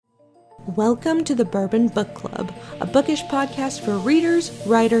Welcome to the Bourbon Book Club, a bookish podcast for readers,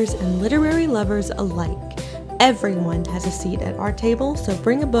 writers, and literary lovers alike. Everyone has a seat at our table, so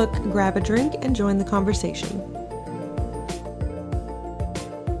bring a book, grab a drink, and join the conversation.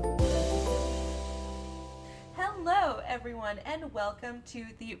 Hello, everyone, and welcome to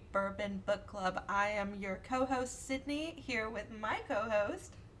the Bourbon Book Club. I am your co-host, Sydney, here with my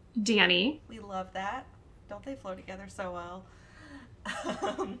co-host, Danie. We love that. Don't they flow together so well?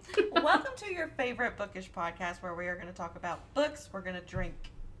 Welcome to your favorite bookish podcast where we are going to talk about books, we're going to drink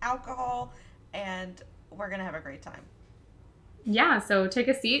alcohol, and we're going to have a great time. Yeah, so take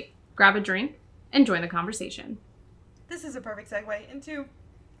a seat, grab a drink, and join the conversation. This is a perfect segue into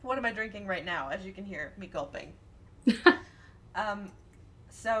what am I drinking right now, as you can hear me gulping.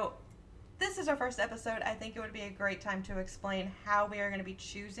 So this is our first episode. I think it would be a great time to explain how we are going to be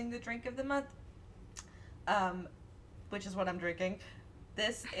choosing the drink of the month. Which is what I'm drinking.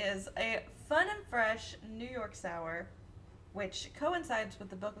 This is a fun and fresh New York sour, which coincides with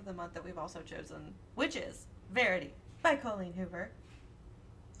the book of the month that we've also chosen, which is Verity by Collen Hoover.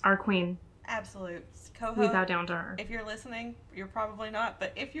 Our queen. Absolute co-host. We bow down to her. If you're listening, you're probably not,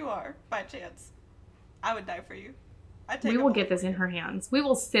 but if you are, by chance, I would die for you. We will get this in her hands. We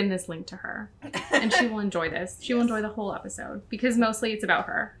will send this link to her, and she will enjoy this. She will enjoy the whole episode, because mostly it's about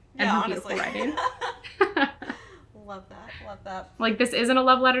her and her honestly. beautiful writing. Love that. Like, this isn't a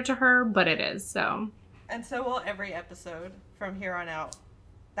love letter to her, but it is, so. And so will every episode from here on out.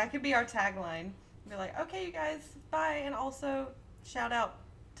 That could be our tagline. Be like, okay, you guys, bye. And also, shout out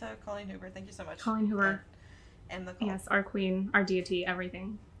to Collen Hoover. Thank you so much. Collen Hoover. And the call. Yes, our queen, our deity,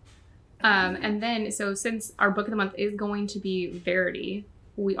 everything. And then, so since our book of the month is going to be Verity,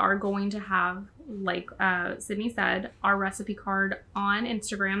 we are going to have, like Sydney said, our recipe card on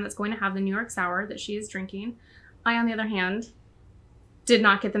Instagram that's going to have the New York sour that she is drinking. I, on the other hand, did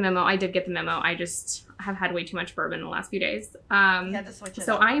not get the memo. I did get the memo. I just have had way too much bourbon in the last few days. You had to switch it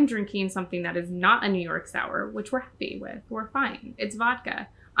so up. I am drinking something that is not a New York sour, which we're happy with. We're fine. It's vodka.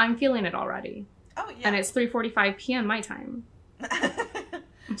 I'm feeling it already. Oh, yeah. And it's 3:45 p.m. my time.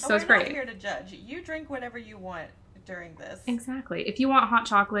 So it's we're great. Not here to judge. You drink whatever you want during this. Exactly. If you want hot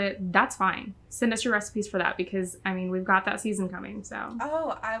chocolate, that's fine. Send us your recipes for that, because, I mean, we've got that season coming, so.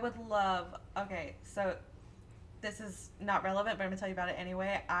 Oh, I would love... Okay, so... This is not relevant, but I'm going to tell you about it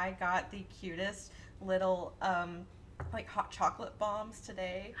anyway. I got the cutest little, like, hot chocolate bombs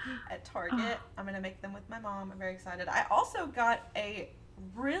today at Target. I'm going to make them with my mom. I'm very excited. I also got a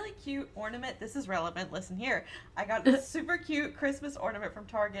really cute ornament. This is relevant. Listen here. I got a super cute Christmas ornament from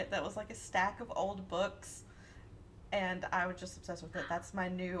Target that was like a stack of old books, and I was just obsessed with it. That's my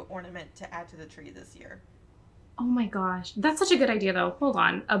new ornament to add to the tree this year. Oh my gosh. That's such a good idea, though. Hold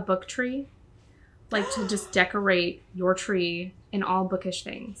on. A book tree? Like, to just decorate your tree in all bookish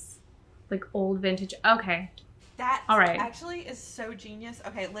things. Like old vintage. Okay. That all right. Actually is so genius.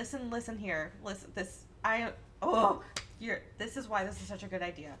 Okay, listen here. Listen, this is why this is such a good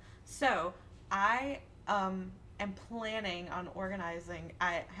idea. So, I am planning on organizing,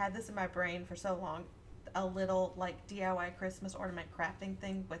 I had this in my brain for so long, a little, like, DIY Christmas ornament crafting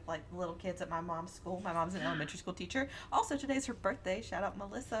thing with, like, little kids at my mom's school. My mom's an elementary school teacher. Also, today's her birthday. Shout out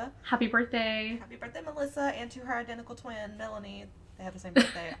Melissa. Happy birthday. Happy birthday, Melissa, and to her identical twin, Melanie. They have the same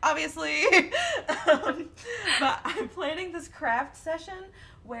birthday, obviously. But I'm planning this craft session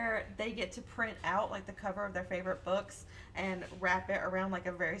where they get to print out, like, the cover of their favorite books and wrap it around, like,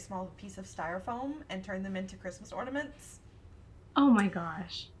 a very small piece of styrofoam and turn them into Christmas ornaments. Oh my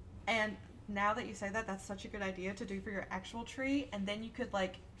gosh. And now that you say that, that's such a good idea to do for your actual tree. And then you could,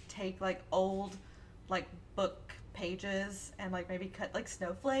 like, take, like, old, like, book pages and, like, maybe cut, like,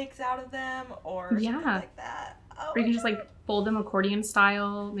 snowflakes out of them or something like that. Oh, or you can just, like, fold them accordion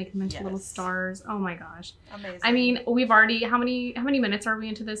style, make them into little stars. Oh my gosh. Amazing. I mean, we've already, how many minutes are we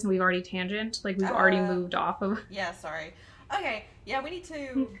into this? And we've already like, we've already moved off of. Yeah, sorry. Okay, yeah, we need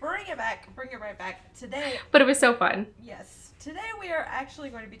to bring it right back today. But it was so fun. Yes. Today we are actually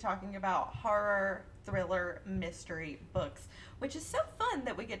going to be talking about horror, thriller, mystery books, which is so fun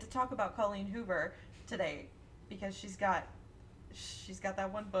that we get to talk about Collen Hoover today, because she's got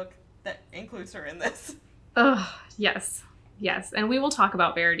that one book that includes her in this. Yes. And we will talk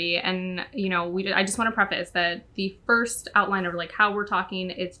about Verity, and, you know, I just want to preface that the first outline of, like, how we're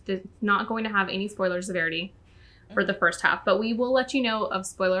talking, it's not going to have any spoilers of Verity for the first half, but we will let you know of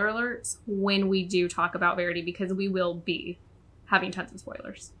spoiler alerts when we do talk about Verity, because we will be having tons of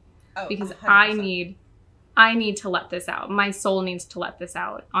spoilers. Because 100%. I need to let this out. My soul needs to let this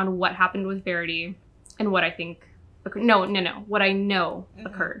out on what happened with Verity and what I think what I know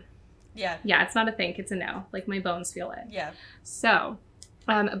occurred. Yeah. Yeah, it's not a think, it's a no. Like, my bones feel it. Yeah. So,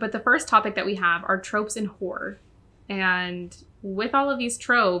 But the first topic that we have are tropes in horror. And with all of these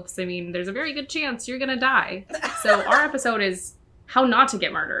tropes, I mean, there's a very good chance you're going to die. So our episode is how not to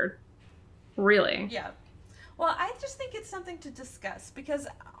get murdered. Really. Yeah. Well, I just think it's something to discuss because,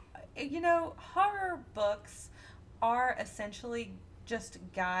 you know, horror books are essentially just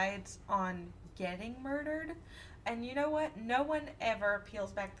guides on getting murdered. And you know what? No one ever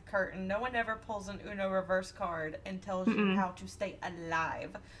peels back the curtain. No one ever pulls an Uno reverse card and tells you how to stay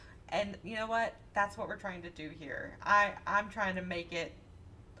alive. And you know what? That's what we're trying to do here. I'm trying to make it,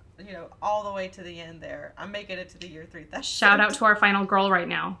 you know, all the way to the end there. I'm making it to the year 3000. Shout out to our final girl right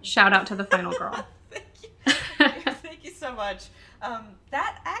now. Shout out to the final girl. Thank you. Thank you so much.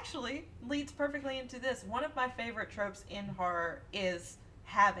 That actually leads perfectly into this. One of my favorite tropes in horror is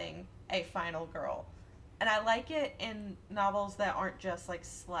having a final girl. And I like it in novels that aren't just like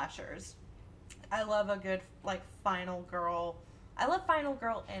slashers. I love a good like final girl. I love final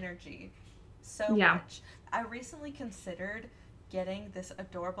girl energy so much. I recently considered getting this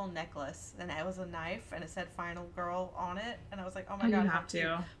adorable necklace, and it was a knife, and it said "Final Girl" on it, and I was like, "Oh my god, you have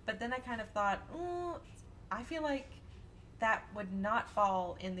to." But then I kind of thought, I feel like that would not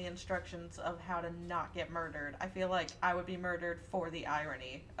fall in the instructions of how to not get murdered. I feel like I would be murdered for the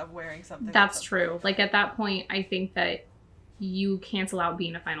irony of wearing something. That's true. Like at that point, I think that you cancel out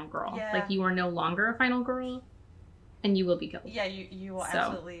being a final girl. Yeah. Like you are no longer a final girl, and you will be killed. Yeah, you will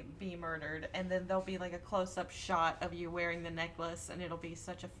absolutely be murdered, and then there'll be like a close-up shot of you wearing the necklace, and it'll be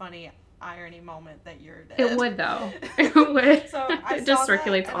such a funny irony moment that you're dead. It would though. It would. So it just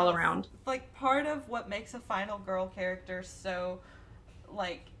circulates all around. Like part of what makes a final girl character so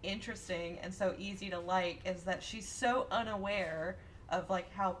like interesting and so easy to like is that she's so unaware of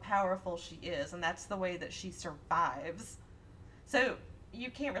like how powerful she is, and that's the way that she survives. So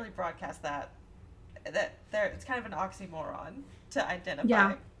you can't really broadcast that. It's kind of an oxymoron to identify.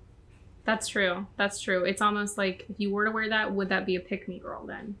 Yeah, that's true. That's true. It's almost like if you were to wear that, would that be a pick-me girl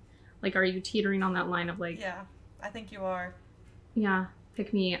then? Like, are you teetering on that line of like? Yeah, I think you are. Yeah,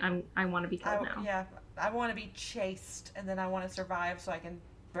 pick me. I want to be killed now. Yeah, I want to be chased, and then I want to survive so I can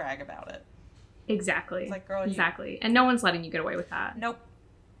brag about it. Exactly. It's like, girl, exactly. And no one's letting you get away with that. Nope.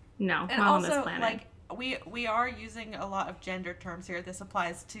 No, and not also, on this planet. Like, we are using a lot of gender terms here. This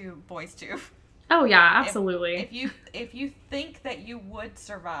applies to boys too. Oh yeah, absolutely. If you think that you would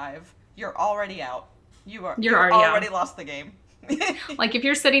survive, you're already out. You're already out. Lost the game. Like if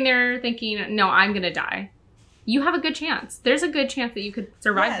you're sitting there thinking, no, I'm gonna die, you have a good chance. There's a good chance that you could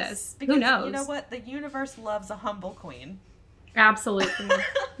survive this. Because, who knows? You know what? The universe loves a humble queen. Absolutely.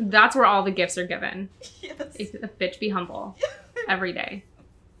 That's where all the gifts are given. Yes. A bitch be humble every day.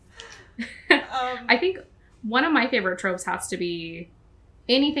 I think one of my favorite tropes has to be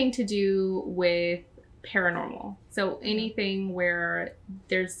anything to do with paranormal. So anything where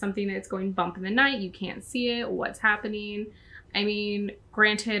there's something that's going bump in the night, you can't see it, what's happening. I mean,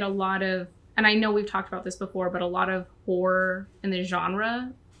 granted, a lot of, and I know we've talked about this before, but a lot of horror in the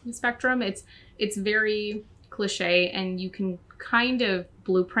genre spectrum, it's very cliche and you can kind of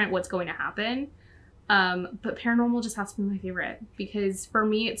blueprint what's going to happen. But paranormal just has to be my favorite because for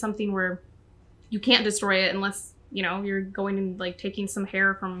me, it's something where you can't destroy it unless, you know, you're going and like taking some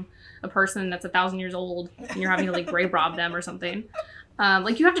hair from a person that's 1,000 years old and you're having to like grave rob them or something.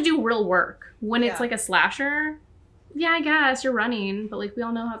 Like you have to do real work. When it's like a slasher, yeah, I guess you're running, but like we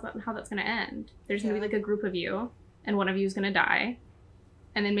all know how that's going to end. There's going to be like a group of you and one of you is going to die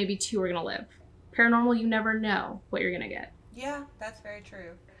and then maybe two are going to live. Paranormal, you never know what you're going to get. Yeah, that's very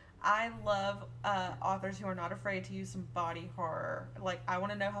true. I love authors who are not afraid to use some body horror. Like, I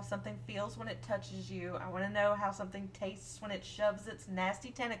want to know how something feels when it touches you. I want to know how something tastes when it shoves its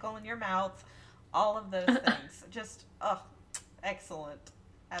nasty tentacle in your mouth. All of those things. Just, excellent.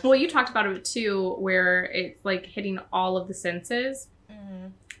 Absolutely. Well, you talked about it too, where it's like hitting all of the senses. Mm-hmm.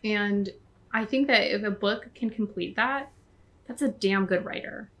 And I think that if a book can complete that, that's a damn good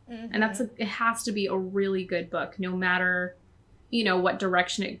writer. Mm-hmm. And it has to be a really good book, no matter, you know, what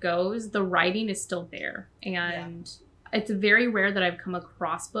direction it goes. The writing is still there. And it's very rare that I've come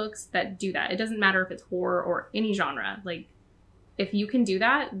across books that do that. It doesn't matter if it's horror or any genre. Like, if you can do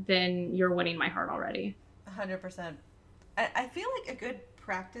that, then you're winning my heart already. 100%. I feel like a good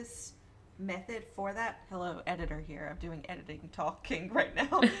practice method for that. Hello, editor here. I'm doing editing talking right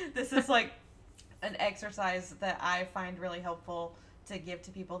now. This is like an exercise that I find really helpful to give to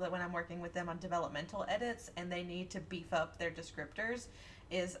people that when I'm working with them on developmental edits and they need to beef up their descriptors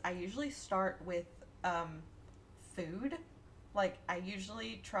is I usually start with food. Like I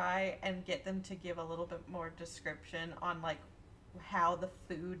usually try and get them to give a little bit more description on like how the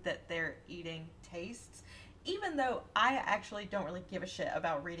food that they're eating tastes. even though I actually don't really give a shit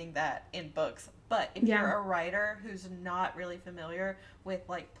about reading that in books, but if Yeah. you're a writer who's not really familiar with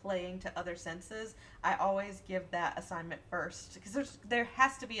like playing to other senses, I always give that assignment first because there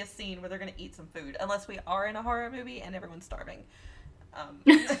has to be a scene where they're going to eat some food, unless we are in a horror movie and everyone's starving.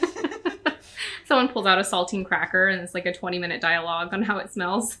 Someone pulls out a saltine cracker and it's like a 20-minute dialogue on how it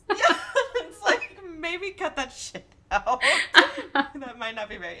smells. Yeah, it's like, maybe cut that shit out. That might not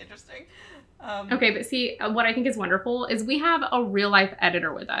be very interesting. Okay, but see, what I think is wonderful is we have a real life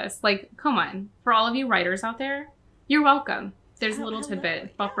editor with us. Like, come on. For all of you writers out there, you're welcome. There's a little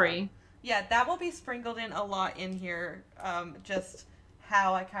tidbit, buffery. Yeah, that will be sprinkled in a lot in here. Just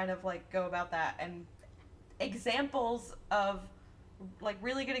how I kind of like go about that, and examples of like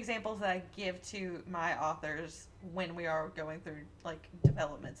really good examples that I give to my authors when we are going through like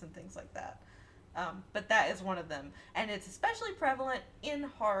developments and things like that. But that is one of them, and it's especially prevalent in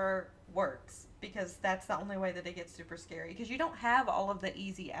horror works because that's the only way that it gets super scary, because you don't have all of the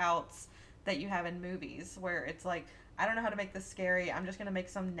easy outs that you have in movies where it's like, I don't know how to make this scary, I'm just going to make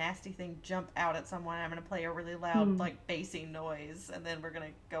some nasty thing jump out at someone, I'm going to play a really loud like bassy noise, and then we're going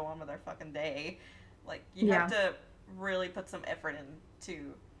to go on with our fucking day. Like, you have to really put some effort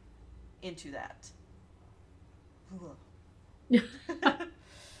into that.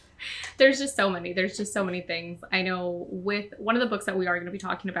 There's just so many things. I know with one of the books that we are going to be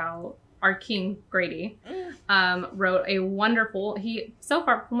talking about, our King Grady wrote a wonderful, so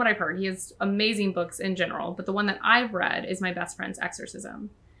far from what I've heard, he has amazing books in general, but the one that I've read is My Best Friend's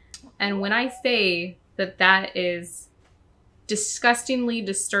Exorcism. And when I say that is disgustingly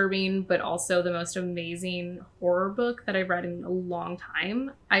disturbing, but also the most amazing horror book that I've read in a long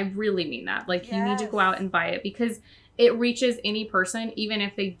time, I really mean that. Like, you need to go out and buy it because it reaches any person, even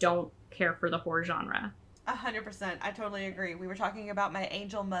if they don't care for the horror genre. 100%. I totally agree. We were talking about my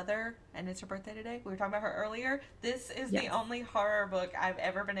angel mother, and it's her birthday today. We were talking about her earlier. This is the only horror book I've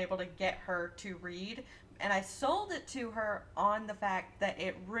ever been able to get her to read, and I sold it to her on the fact that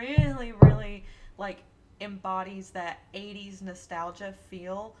it really, really, like, embodies that 80s nostalgia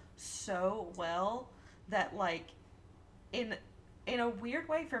feel so well that, like, in a weird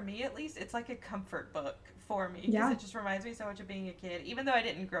way, for me at least, it's like a comfort book for me, because it just reminds me so much of being a kid, even though I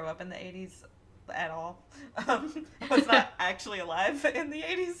didn't grow up in the 80s at all. I was not actually alive in the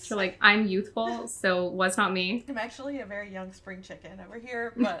 80s. So, like, I'm youthful, so was not me. I'm actually a very young spring chicken over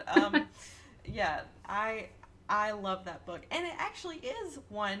here, but yeah, I love that book, and it actually is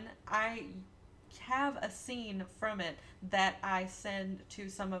one I have a scene from it that I send to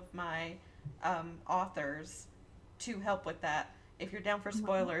some of my authors to help with that. If you're down for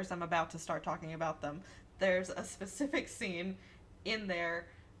spoilers, I'm about to start talking about them. There's a specific scene in there.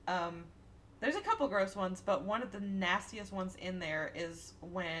 There's a couple gross ones, but one of the nastiest ones in there is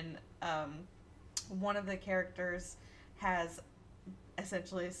when one of the characters has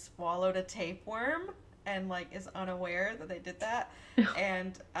essentially swallowed a tapeworm and like is unaware that they did that.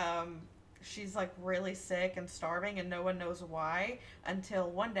 And she's like really sick and starving and no one knows why, until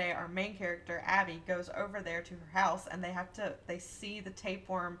one day our main character Abby goes over there to her house, and they see the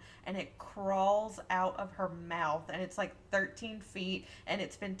tapeworm and it crawls out of her mouth, and it's like 13 feet, and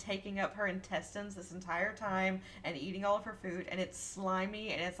it's been taking up her intestines this entire time and eating all of her food, and it's slimy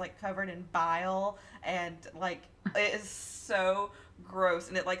and it's like covered in bile, and like it is so gross,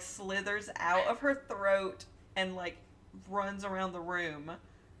 and it like slithers out of her throat and like runs around the room.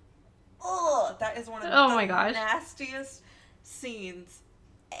 Oh, that is one of the nastiest scenes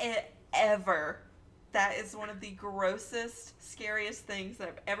ever. That is one of the grossest, scariest things that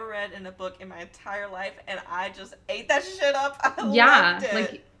I've ever read in a book in my entire life, and I just ate that shit up. I loved it.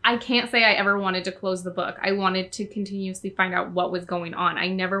 Like, I can't say I ever wanted to close the book. I wanted to continuously find out what was going on. I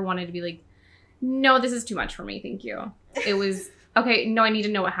never wanted to be like, no, this is too much for me, thank you. It was... okay, no, I need to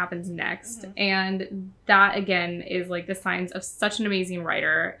know what happens next. Mm-hmm. And that, again, is like the signs of such an amazing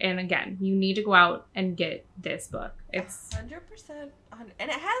writer. And again, you need to go out and get this book. It's 100%.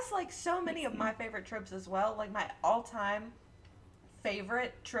 And it has like so many of my favorite tropes as well. Like my all-time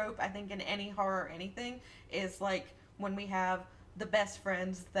favorite trope, I think, in any horror or anything is like when we have the best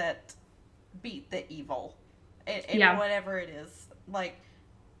friends that beat the evil in whatever it is. Like,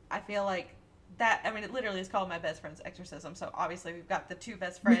 I feel like that, I mean, it literally is called My Best Friend's Exorcism, so obviously we've got the two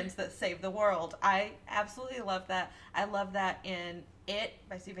best friends that save the world. I absolutely love that. I love that in It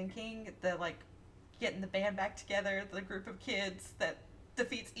by Stephen King, the, like, getting the band back together, the group of kids that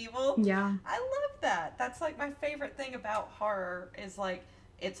defeats evil. Yeah. I love that. That's, like, my favorite thing about horror is, like,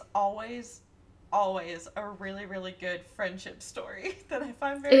 it's always a really, really good friendship story that I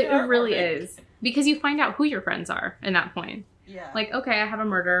find very heartwarming. It really is. Because you find out who your friends are in that point. Yeah. Like, okay, I have a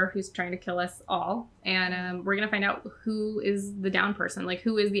murderer who's trying to kill us all, and we're gonna find out who is the down person, like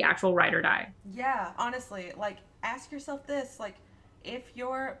who is the actual ride or die. Yeah, honestly, like, ask yourself this, like, if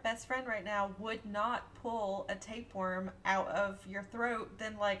your best friend right now would not pull a tapeworm out of your throat,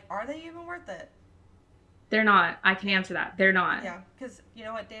 then, like, are they even worth it? They're not. I can answer that. They're not. Yeah, because you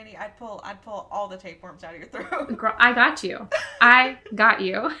know what, Danie, I'd pull all the tapeworms out of your throat. Girl, I got you. I got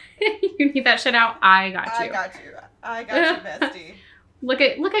you. You need that shit out. I got you. I got you. I got you, bestie. Look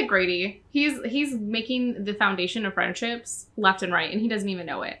at Grady. He's making the foundation of friendships left and right, and he doesn't even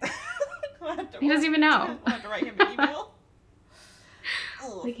know it. He doesn't even know. I have to write him an email.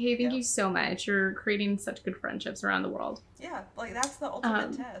 Like, hey, thank you so much. You're creating such good friendships around the world. Yeah, like, that's the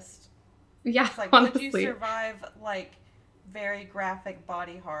ultimate test. Yeah, It's like, honestly. would you survive, like, very graphic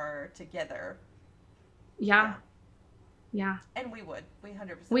body horror together? Yeah. Yeah. And we would. We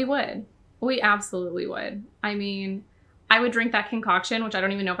 100%. We would. We absolutely would. I mean, I would drink that concoction, which I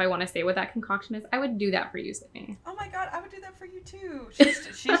don't even know if I want to say what that concoction is. I would do that for you, Sydney. Oh my god, I would do that for you too.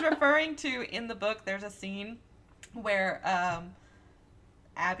 She's referring to, in the book, there's a scene where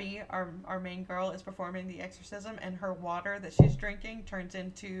Abby, our main girl, is performing the exorcism, and her water that she's drinking turns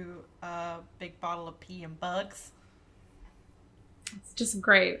into a big bottle of pee and bugs. It's just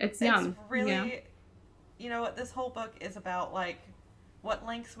great. It's yum. It's really, you know what, this whole book is about, like, what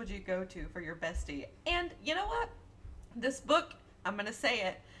lengths would you go to for your bestie? And you know what? This book, I'm going to say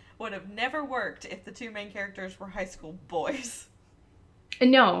it, would have never worked if the two main characters were high school boys.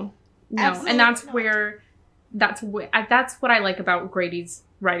 No. Absolutely And that's not. where, that's what I like about Grady's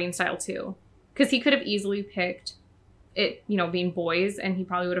writing style too. Because he could have easily picked it, being boys, and he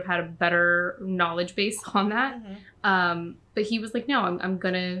probably would have had a better knowledge base on that. Mm-hmm. But he was like, no, I'm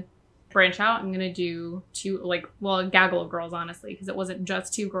going to branch out. I'm going to do a gaggle of girls, honestly, because it wasn't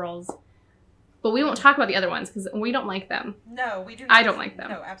just two girls. But we won't talk about the other ones because we don't like them. No, we do not. I don't like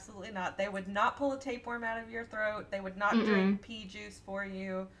them. No, absolutely not. They would not pull a tapeworm out of your throat. They would not drink pea juice for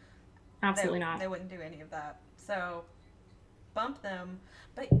you. Absolutely not. They wouldn't do any of that. So, bump them.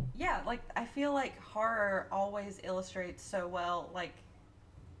 But yeah, like, I feel like horror always illustrates so well, like,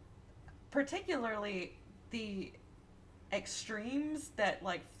 particularly the extremes that,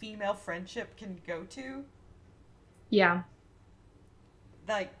 like, female friendship can go to. Yeah.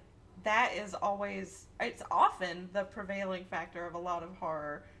 Like, that is always, it's often the prevailing factor of a lot of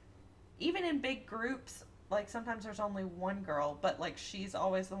horror. Even in big groups, like, sometimes there's only one girl, but, like, she's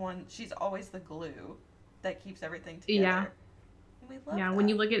always the glue that keeps everything together. Yeah. We love Yeah, that. when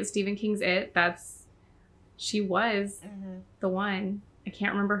you look at Stephen King's It, she was the one. I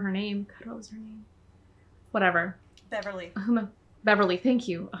can't remember her name. God, what was her name? Whatever. Beverly. Beverly, thank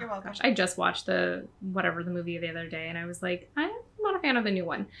you. You're welcome. Gosh, I just watched the movie the other day, and I was like, I'm not a fan of the new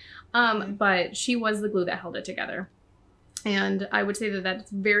one. But she was the glue that held it together. And I would say that that's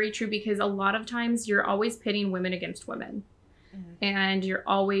very true, because a lot of times you're always pitting women against women. And you're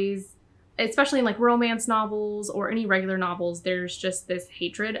always, especially in like romance novels or any regular novels, there's just this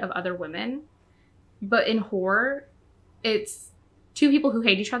hatred of other women. But in horror, it's two people who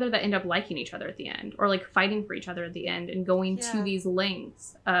hate each other that end up liking each other at the end, or like fighting for each other at the end, and going to these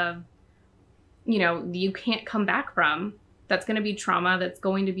lengths of, you can't come back from. That's going to be trauma. That's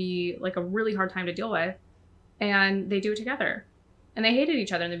going to be like a really hard time to deal with. And they do it together. And they hated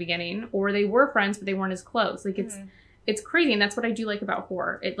each other in the beginning, or they were friends, but they weren't as close. Like, it's crazy. And that's what I do like about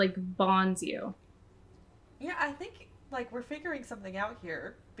horror. It like bonds you. Yeah, I think, like, we're figuring something out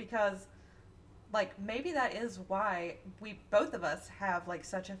here, because, like, maybe that is why both of us have, like,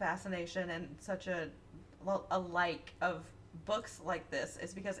 such a fascination and such a like of books like this,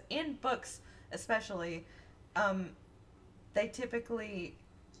 is because in books especially, they typically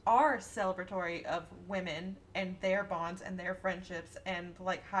are celebratory of women and their bonds and their friendships, and,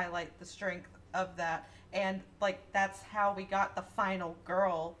 like, highlight the strength of that. And, like, that's how we got the final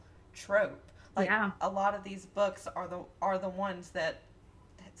girl trope. Like, a lot of these books are the ones that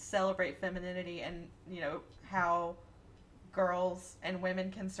celebrate femininity and, how girls and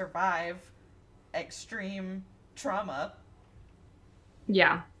women can survive extreme trauma.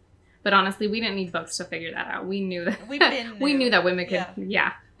 Yeah. But honestly, we didn't need books to figure that out. We knew that we knew that women could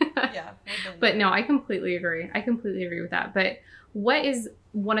But no, I completely agree. I completely agree with that. But what is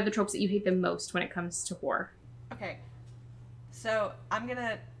one of the tropes that you hate the most when it comes to horror? Okay. So, I'm going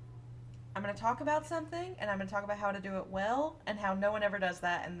to talk about something, and I'm going to talk about how to do it well, and how no one ever does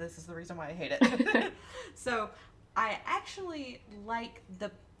that, and this is the reason why I hate it. So, I actually like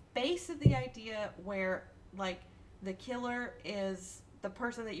the base of the idea where, like, the killer is the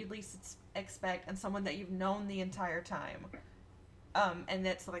person that you least expect, and someone that you've known the entire time. And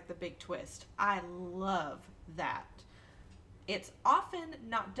that's, like, the big twist. I love that. it's often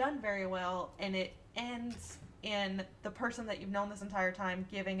not done very well, and it ends in the person that you've known this entire time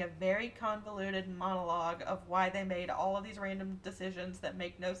giving a very convoluted monologue of why they made all of these random decisions that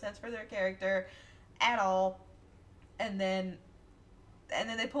make no sense for their character at all, and then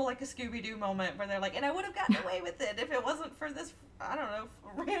they pull like a Scooby-Doo moment where they're like, and I would have gotten away with it if it wasn't for this, I don't know,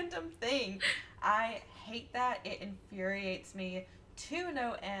 random thing. I hate that. It infuriates me to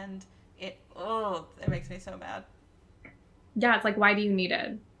no end. It makes me so mad. Yeah, it's like, why do you need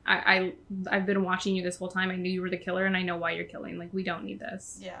it? I've been watching you this whole time. I knew you were the killer, and I know why you're killing. Like, we don't need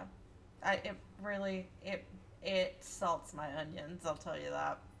this. Yeah. It salts my onions, I'll tell you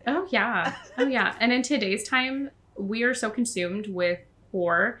that. Oh, yeah. Oh, yeah. And in today's time, we are so consumed with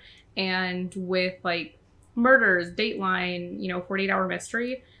horror and with, like, murders, Dateline, 48-hour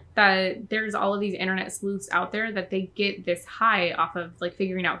mystery, that there's all of these internet sleuths out there that they get this high off of, like,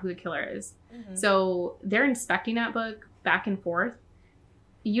 figuring out who the killer is. Mm-hmm. So they're inspecting that book back and forth.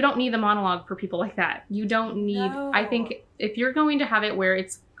 You don't need the monologue for people like that. You don't need... No. I think if you're going to have it where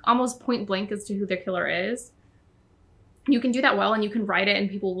it's almost point blank as to who the killer is, you can do that well and you can write it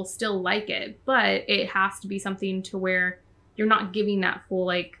and people will still like it. But it has to be something to where you're not giving that full,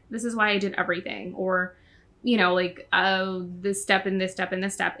 like, this is why I did everything. Or, this step and this step and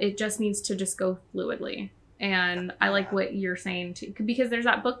this step. It just needs to just go fluidly. And I like what you're saying, too. Because there's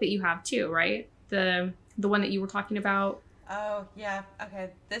that book that you have, too, right? The one that you were talking about. Oh, yeah. Okay.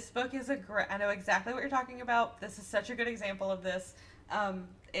 This book is I know exactly what you're talking about. This is such a good example of this.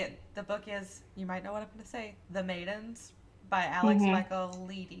 The book is, you might know what I'm going to say, The Maidens by Alex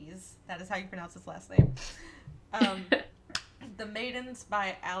Michaelides. That is how you pronounce his last name. The Maidens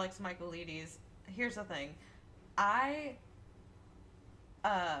by Alex Michaelides. Here's the thing. And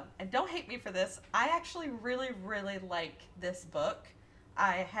don't hate me for this, I actually really, really like this book.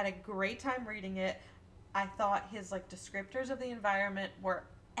 I had a great time reading it. I thought his, like, descriptors of the environment were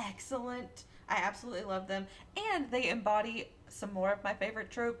excellent. I absolutely love them. And they embody some more of my favorite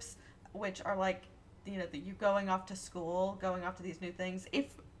tropes, which are, like, you going off to school, going off to these new things.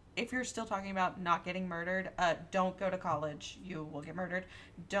 If you're still talking about not getting murdered, don't go to college. You will get murdered.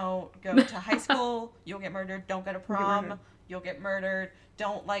 Don't go to high school. You'll get murdered. Don't go to prom. You'll get murdered.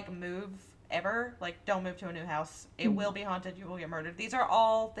 Don't, like, move ever. Like, don't move to a new house. It will be haunted. You will get murdered. These are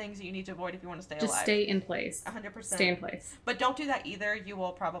all things that you need to avoid if you want to stay alive. Just stay in place. 100%. Stay in place. But don't do that either. You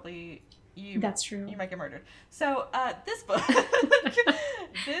will probably... That's true. You might get murdered. So, this book...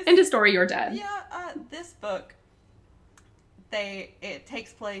 End of story, you're dead. Yeah, this book... It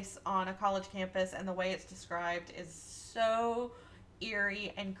takes place on a college campus, and the way it's described is so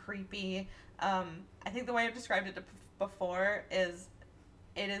eerie and creepy. I think the way I've described it before is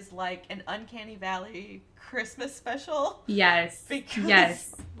it is like an Uncanny Valley Christmas special. Yes.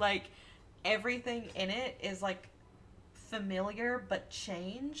 Because, like, everything in it is, like, familiar but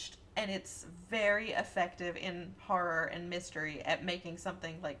changed, and it's very effective in horror and mystery at making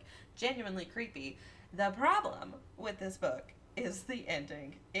something, like, genuinely creepy. The problem with this book is the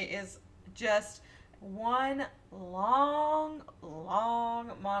ending. It is just one long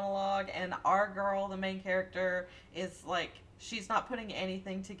monologue, and our girl, the main character, is like, she's not putting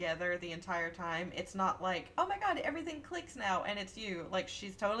anything together the entire time. It's not like, oh my god, everything clicks now and it's you. Like,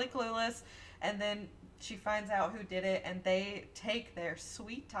 she's totally clueless, and then she finds out who did it, and they take their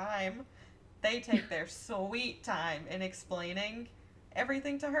sweet time. In explaining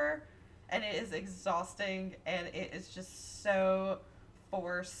everything to her. And it is exhausting, and it is just so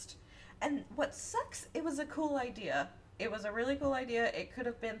forced. And what sucks, it was a cool idea. It was a really cool idea. It could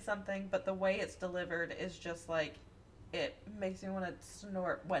have been something, but the way it's delivered is just like, it makes me want to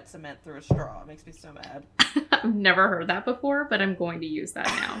snort wet cement through a straw. It makes me so mad. I've never heard that before, but I'm going to use that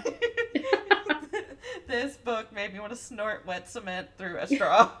now. This book made me want to snort wet cement through a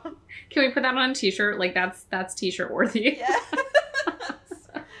straw. Can we put that on a t-shirt? Like, that's t-shirt worthy. Yeah.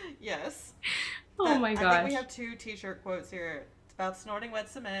 Yes. Oh my gosh. I think we have 2 t-shirt quotes here. It's about snorting wet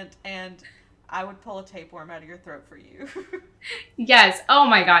cement, and I would pull a tapeworm out of your throat for you. Yes. Oh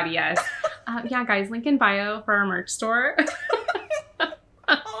my god, yes. Yeah, guys, link in bio for our merch store. All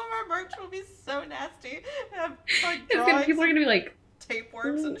of our merch will be so nasty. Like, people are going to be like...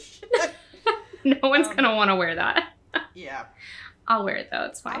 tapeworms and shit. No one's going to want to wear that. Yeah. I'll wear it, though.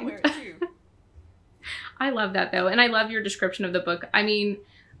 It's fine. I'll wear it, too. I love that, though. And I love your description of the book. I mean...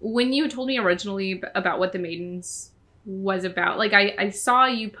 When you told me originally about what The Maidens was about, like, I saw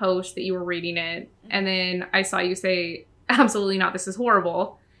you post that you were reading it, and then I saw you say, absolutely not, this is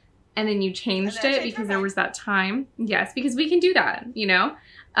horrible. And then you changed it because there was that time. Yes, because we can do that,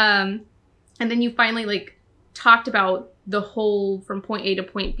 And then you finally, like, talked about the whole from point A to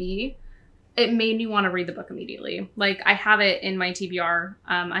point B. it made me want to read the book immediately. Like, I have it in my TBR.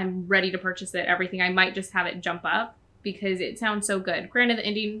 I'm ready to purchase it, everything. I might just have it jump up because it sounds so good. Granted, the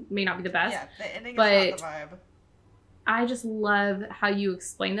ending may not be the best. Yeah, the ending is not the vibe. I just love how you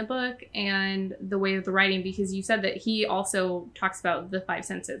explain the book and the way of the writing, because you said that he also talks about the five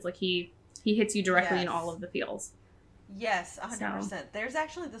senses. Like, he hits you directly in all of the feels. Yes, 100%. So. There's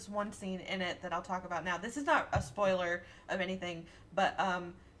actually this one scene in it that I'll talk about now. This is not a spoiler of anything, but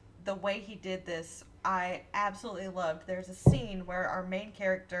the way he did this, I absolutely loved. There's a scene where our main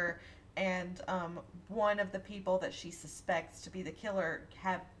character and one of the people that she suspects to be the killer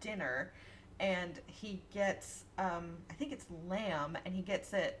have dinner, and he gets, I think it's lamb, and he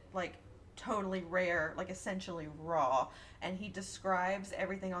gets it, like, totally rare, like, essentially raw, and he describes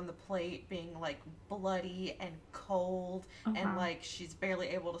everything on the plate being, like, bloody and cold, and, like, she's barely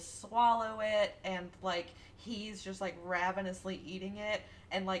able to swallow it, and, like, he's just, like, ravenously eating it,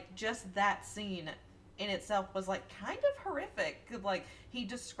 and, like, just that scene in itself was, like, kind of horrific. Like, he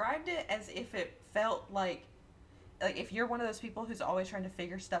described it as if it felt like if you're one of those people who's always trying to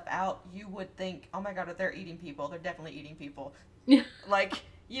figure stuff out, you would think, oh my god, if they're eating people, they're definitely eating people. Like,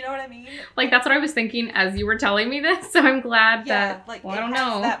 you know what I mean? Like, that's what I was thinking as you were telling me this, so I'm glad that, like, well, it I don't has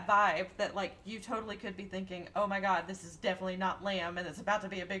know. that vibe that, like, you totally could be thinking, oh my god, this is definitely not lamb, and it's about to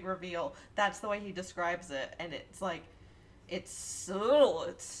be a big reveal. That's the way he describes it, and it's like, it's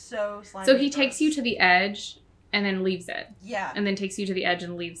so slimy. So he takes you to the edge and then leaves it. Yeah. And then takes you to the edge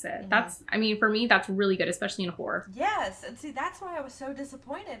and leaves it. That's, I mean, for me, that's really good, especially in horror. Yes. And see, that's why I was so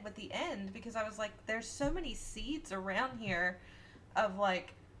disappointed with the end, because I was like, there's so many seeds around here of,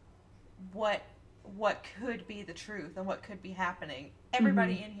 like, what could be the truth and what could be happening.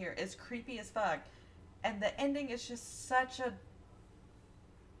 Everybody in here is creepy as fuck. And the ending is just such a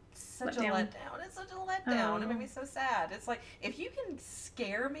letdown. It's such a letdown. It made me so sad. It's like, if you can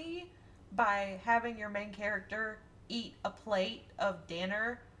scare me by having your main character eat a plate of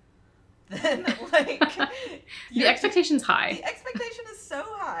dinner, then, like, the expectation's high. The expectation is so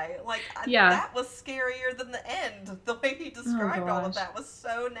high. Like, that was scarier than the end. The way he described all of that was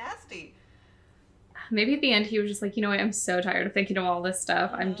so nasty. Maybe at the end he was just like, you know what, I'm so tired of thinking of all this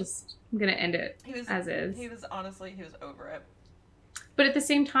stuff. I'm gonna end it as is. He was over it. But at the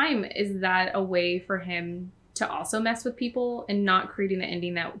same time, is that a way for him to also mess with people and not creating the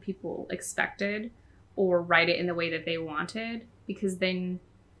ending that people expected or write it in the way that they wanted? Because then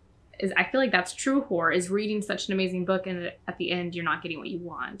I feel like that's true horror, is reading such an amazing book and at the end you're not getting what you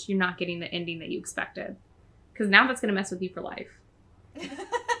want. You're not getting the ending that you expected. Because now that's going to mess with you for life.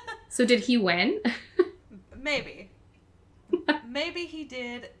 So did he win? Maybe. Maybe he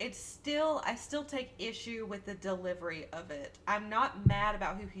did. I still take issue with the delivery of it. I'm not mad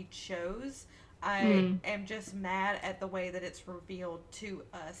about who he chose. I am just mad at the way that it's revealed to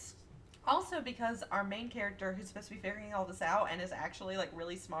us. Also because our main character, who's supposed to be figuring all this out and is actually, like,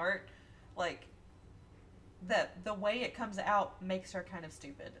 really smart, like, the way it comes out makes her kind of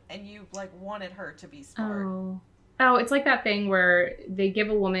stupid. And you, like, wanted her to be smart. Oh, it's like that thing where they give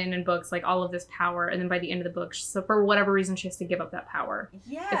a woman in books, like, all of this power, and then by the end of the book, so for whatever reason, she has to give up that power.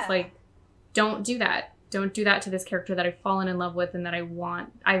 Yeah. It's like, don't do that. Don't do that to this character that I've fallen in love with and that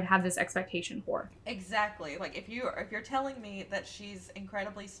I've had this expectation for. Exactly. Like, if you're telling me that she's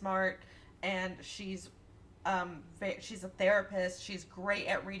incredibly smart and she's a therapist, she's great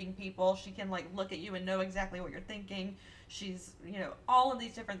at reading people, she can, like, look at you and know exactly what you're thinking, she's, you know, all of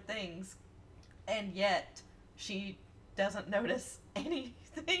these different things, and yet she doesn't notice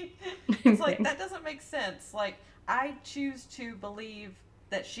anything. It's like, that doesn't make sense. Like, I choose to believe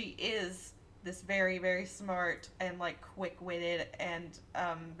that she is this very, very smart and, like, quick-witted and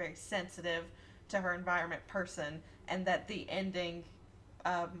very sensitive to her environment person, and that the ending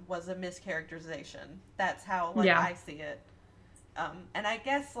was a mischaracterization. That's how, like, I see it. And I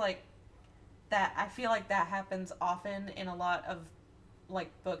guess, like, that, I feel like that happens often in a lot of, like,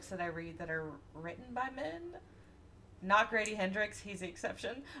 books that I read that are written by men. Not Grady Hendrix, he's the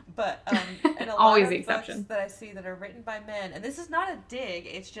exception, but in a lot of books that I see that are written by men, and this is not a dig,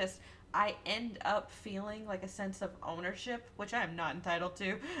 it's just I end up feeling like a sense of ownership, which I am not entitled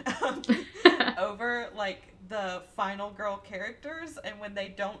to, over, like, the final girl characters, and when they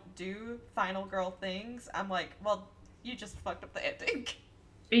don't do final girl things, I'm like, well, you just fucked up the ending.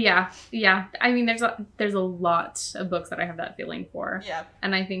 Yeah. I mean, there's a lot of books that I have that feeling for. Yeah.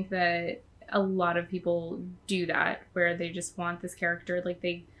 And I think that a lot of people do that, where they just want this character, like,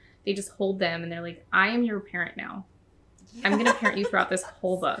 they just hold them and they're like, I am your parent now. Yes. I'm going to parent you throughout this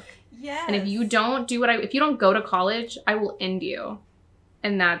whole book. Yes. And if you don't do if you don't go to college, I will end you.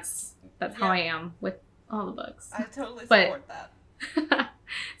 And that's how I am with all the books. I totally support that.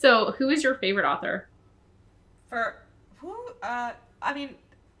 So, who is your favorite author? For who? I mean,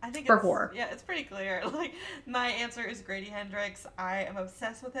 I think For it's, horror. yeah, it's pretty clear. Like, my answer is Grady Hendrix. I am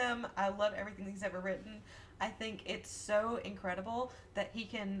obsessed with him. I love everything he's ever written. I think it's so incredible that he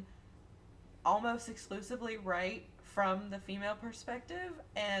can almost exclusively write from the female perspective,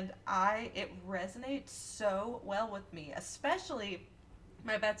 and it resonates so well with me, especially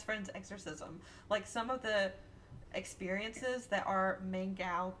my best friend's exorcism. Like, some of the experiences that our main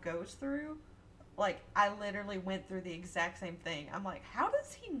gal goes through, like, I literally went through the exact same thing. I'm like, how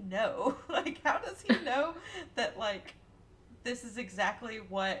does he know? Like, how does he know that, like, this is exactly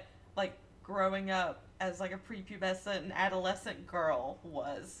what, like, growing up as, like, a prepubescent and adolescent girl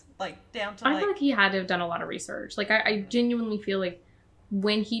was. Like, down to, I like... feel like he had to have done a lot of research. Like, I genuinely feel like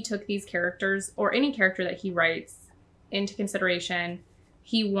when he took these characters, or any character that he writes, into consideration,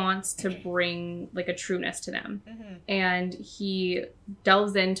 he wants to bring, like, a trueness to them. Mm-hmm. And he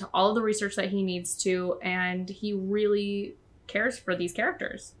delves into all of the research that he needs to, and he really cares for these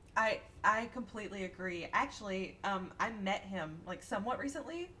characters. I completely agree. Actually, I met him, like, somewhat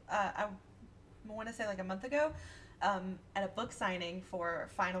recently. I want to say, like, a month ago, at a book signing for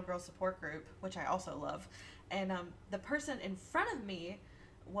Final Girl Support Group, which I also love. And the person in front of me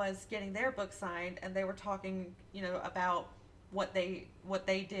was getting their book signed, and they were talking, you know, about what they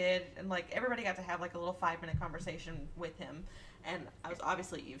did, and, like, everybody got to have, like, a little 5-minute conversation with him, and I was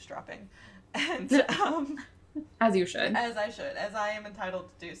obviously eavesdropping, and as you should, as I am entitled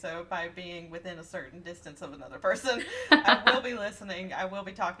to do so by being within a certain distance of another person. I will be listening. I will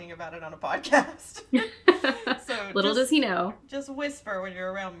be talking about it on a podcast. So little does he know. Just whisper when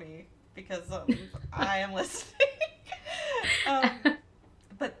you're around me, because I am listening.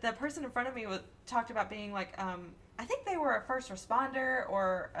 But the person in front of me talked about being, like, I think they were a first responder,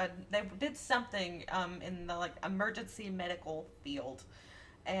 or they did something in the, like, emergency medical field.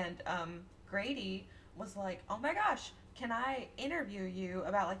 And Grady was like, oh my gosh, can I interview you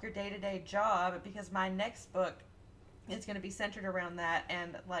about, like, your day-to-day job, because my next book is going to be centered around that,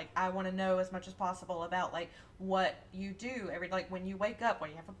 and, like, I want to know as much as possible about, like, what you do like, when you wake up, when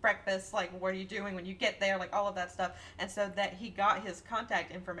you have a breakfast, like, what are you doing when you get there, like, all of that stuff. And so that he got his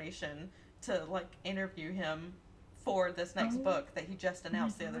contact information to, like, interview him for this next book that he just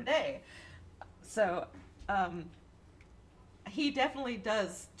announced the other day. So he definitely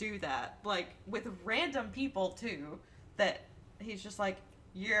does do that, like, with random people too, that he's just like,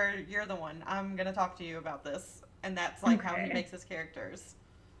 you're the one, I'm gonna talk to you about this. And that's, like, how he makes his characters.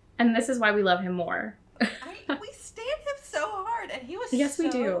 And this is why we love him more. We stand him so hard, and he was yes, we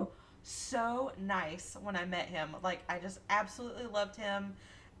do. So nice when I met him. Like, I just absolutely loved him.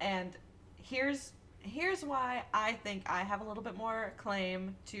 And here's why I think I have a little bit more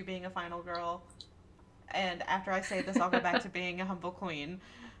claim to being a final girl. And after I say this, I'll go back to being a humble queen.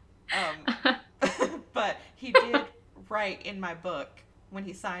 But he did write in my book, when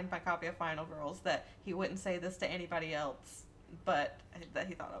he signed my copy of Final Girls, that he wouldn't say this to anybody else, but that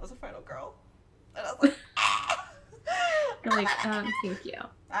he thought I was a final girl. And I was like, you're like, thank you.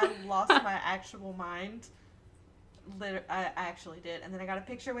 I lost my actual mind. I actually did. And then I got a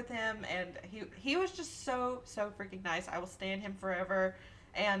picture with him, and he was just so freaking nice. I will stand him forever.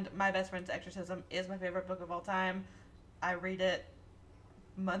 And My Best Friend's Exorcism is my favorite book of all time. I read it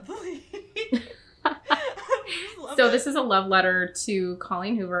monthly. So this is a love letter to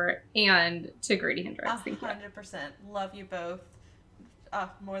Collen Hoover and to Grady Hendrix. 100%. Love you both.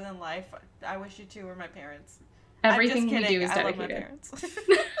 More than life. I wish you two were my parents. Everything we do is dedicated. I love my parents.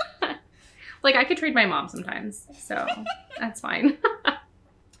 Like, I could trade my mom sometimes, so that's fine.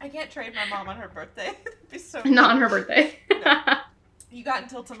 I can't trade my mom on her birthday. That'd be so not on her birthday. No. You got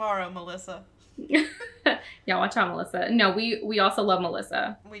until tomorrow, Melissa. Yeah, watch out, Melissa. No, we also love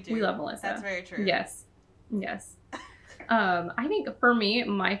Melissa. We do. We love Melissa. That's very true. Yes. I think for me,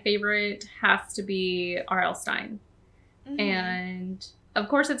 my favorite has to be R.L. Stine. Mm-hmm. And of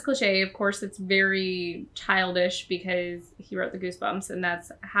course it's cliche. Of course it's very childish, because he wrote the Goosebumps, and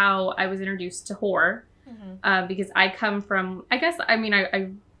that's how I was introduced to horror. Mm-hmm. Because I come from, I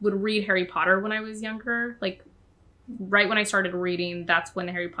would read Harry Potter when I was younger. Like, right when I started reading, that's when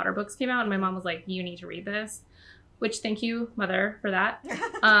the Harry Potter books came out, and my mom was like, you need to read this. Which, thank you, Mother, for that.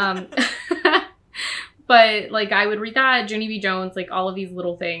 But, like, I would read that, Junie B. Jones, like, all of these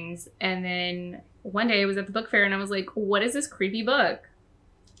little things. And then one day I was at the book fair, and I was like, what is this creepy book?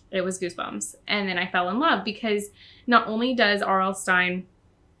 It was Goosebumps. And then I fell in love, because not only does R.L. Stine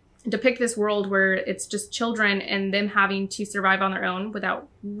depict this world where it's just children and them having to survive on their own without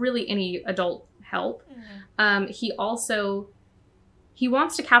really any adult help, he wants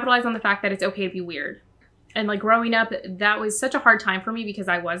to capitalize on the fact that it's okay to be weird. And like growing up, that was such a hard time for me because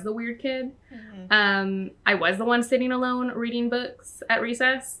I was the weird kid. I was the one sitting alone reading books at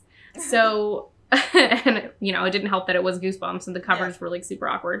recess. So, and you know, it didn't help that it was Goosebumps and the covers were like super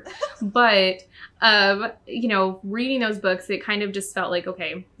awkward. But, you know, reading those books, it kind of just felt like,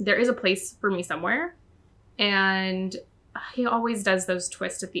 okay, there is a place for me somewhere. And he always does those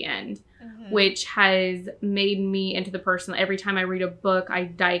twists at the end, which has made me into the person. Every time I read a book, I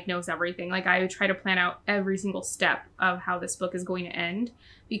diagnose everything. Like I try to plan out every single step of how this book is going to end,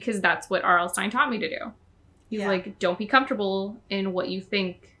 because that's what R.L. Stine taught me to do. He's like, don't be comfortable in what you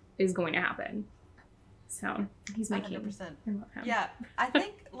think is going to happen. So he's my 100%. King. Yeah, I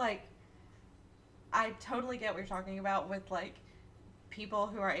think like I totally get what you're talking about with like people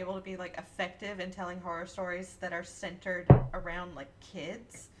who are able to be like effective in telling horror stories that are centered around like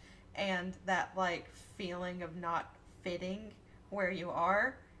kids, and that like feeling of not fitting where you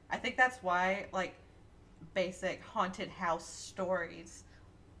are. I think that's why like basic haunted house stories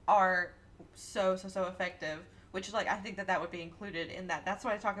are so effective, which is like I think that would be included in that. That's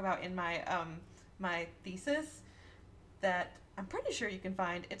what I talk about in my my thesis that I'm pretty sure you can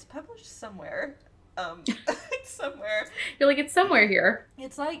find. It's published somewhere. It's somewhere. You're like, it's somewhere here.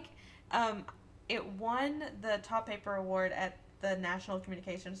 It's like it won the top paper award at the National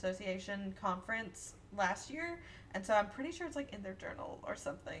Communication Association conference last year, and so I'm pretty sure it's like in their journal or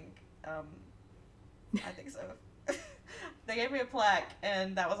something. I think so. They gave me a plaque,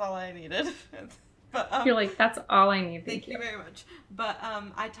 and that was all I needed. But you're like, that's all I need. Thank you very much. But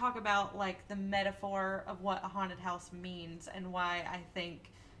I talk about like the metaphor of what a haunted house means, and why I think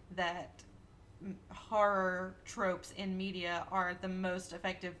that horror tropes in media are the most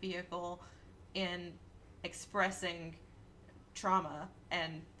effective vehicle in expressing trauma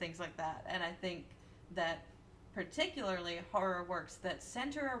and things like that. And I think that particularly horror works that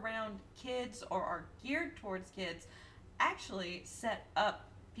center around kids or are geared towards kids actually set up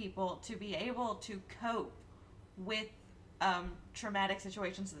people to be able to cope with traumatic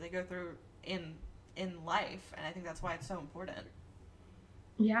situations that they go through in life. And I think that's why it's so important.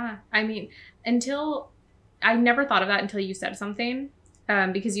 Yeah, I mean, I never thought of that until you said something,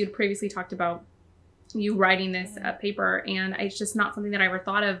 because you'd previously talked about you writing this paper, and it's just not something that I ever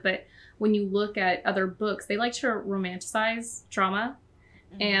thought of. But when you look at other books, they like to romanticize trauma,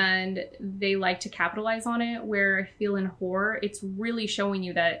 and they like to capitalize on it, where I feel in horror, it's really showing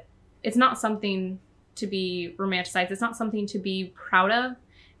you that it's not something to be romanticized. It's not something to be proud of.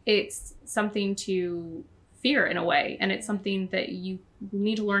 It's something to fear in a way, and it's something that you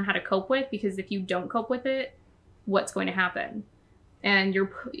need to learn how to cope with, because if you don't cope with it, what's going to happen? And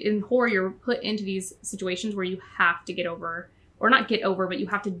in horror, you're put into these situations where you have to get over, or not get over, but you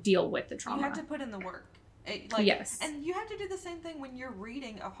have to deal with the trauma. You have to put in the work. Yes. And you have to do the same thing when you're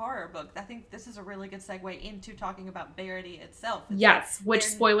reading a horror book. I think this is a really good segue into talking about Verity itself. It's yes, like, which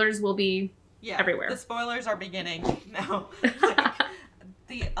spoilers will be everywhere. The spoilers are beginning now.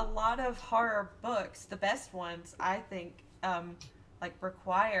 A lot of horror books, the best ones, I think,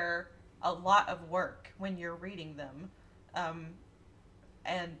 require a lot of work when you're reading them,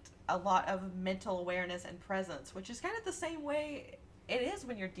 and a lot of mental awareness and presence, which is kind of the same way it is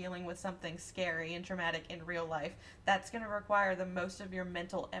when you're dealing with something scary and traumatic in real life. That's going to require the most of your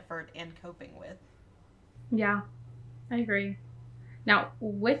mental effort in coping with. Yeah, I agree. Now,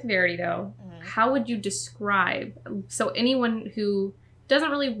 with Verity, though, how would you describe, so anyone who doesn't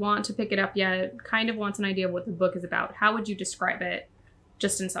really want to pick it up yet, kind of wants an idea of what the book is about, how would you describe it,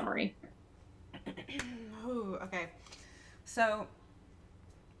 just in summary? Ooh, okay. So,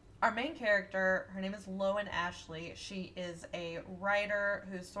 our main character, her name is Lowen Ashley. She is a writer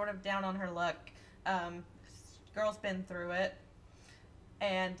who's sort of down on her luck. Girl's been through it.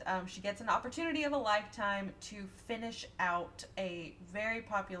 And she gets an opportunity of a lifetime to finish out a very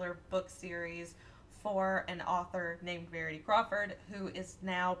popular book series for an author named Verity Crawford, who is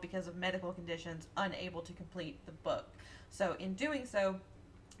now, because of medical conditions, unable to complete the book. So in doing so,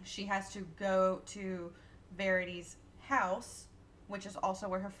 she has to go to Verity's house, which is also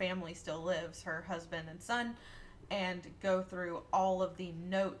where her family still lives, her husband and son, and go through all of the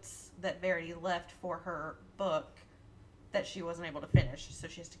notes that Verity left for her book that she wasn't able to finish. So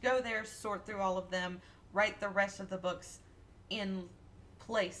she has to go there, sort through all of them, write the rest of the books in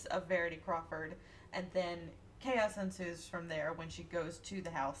place of Verity Crawford, and then chaos ensues from there when she goes to the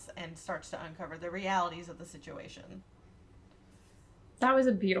house and starts to uncover the realities of the situation. That was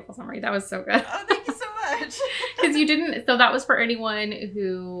a beautiful summary. That was so good. Oh, thank you so much. Because you didn't, so that was for anyone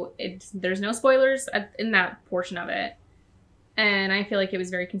who, there's no spoilers in that portion of it. And I feel like it was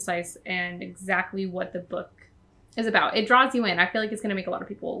very concise and exactly what the book is about. It draws you in. I feel like it's going to make a lot of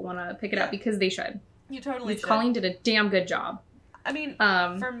people want to pick it up, because they should. You totally Because should. Colleen did a damn good job. I mean,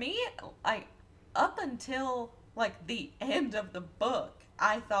 for me, like, up until, like, the end of the book,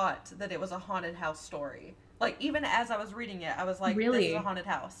 I thought that it was a haunted house story. Like, even as I was reading it, I was like, Really? this is a haunted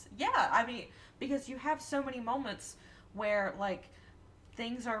house. Yeah, I mean, because you have so many moments where, like,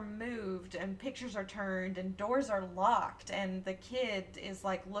 things are moved and pictures are turned and doors are locked and the kid is,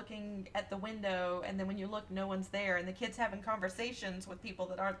 like, looking at the window, and then when you look, no one's there, and the kid's having conversations with people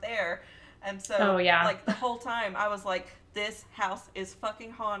that aren't there. And so, like, the whole time I was like, this house is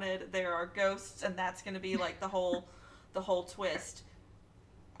fucking haunted. There are ghosts, and that's going to be, like, the whole twist.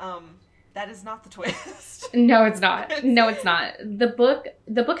 That is not the twist. No, it's not. No, it's not. The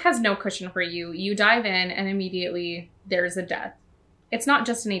book has no cushion for you. You dive in and immediately there's a death. It's not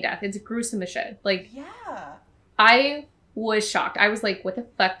just any death. It's gruesome as shit. Like, yeah. I was shocked. I was like, what the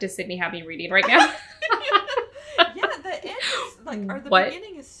fuck does Sydney have me reading right now? Yeah, the end is, like, or the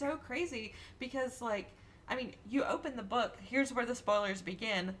beginning is so crazy because, like, I mean, you open the book. Here's where the spoilers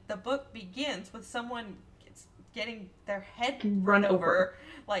begin. The book begins with someone getting their head run over,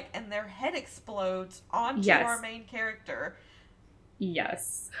 like, and their head explodes onto our main character.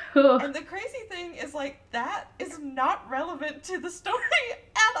 Yes. And the crazy thing is, like, that is not relevant to the story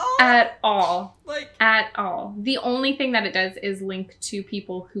at all. At all. Like, at all. The only thing that it does is link two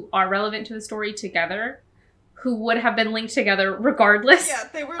people who are relevant to the story together, who would have been linked together regardless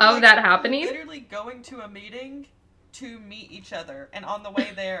they were, of that happening. Literally going to a meeting to meet each other, and on the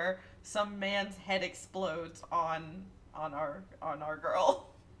way there, some man's head explodes on our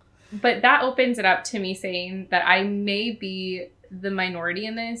girl. But that opens it up to me saying that I may be the minority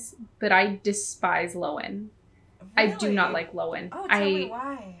in this, but I despise Lowen. Really? I do not like Lowen. Oh, tell me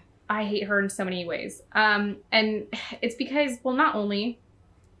why. I hate her in so many ways. And it's because, well, not only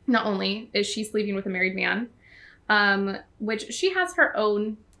is she sleeping with a married man, which she has her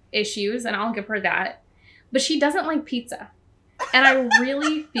own issues, and I'll give her that, but she doesn't like pizza. And I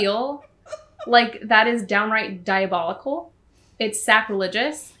really feel like that is downright diabolical. It's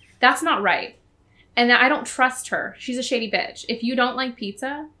sacrilegious. That's not right. And I don't trust her. She's a shady bitch. If you don't like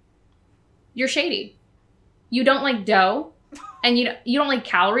pizza, you're shady. You don't like dough, and you don't like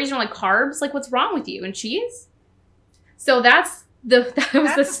calories, you don't like carbs. Like, what's wrong with you? And cheese? So that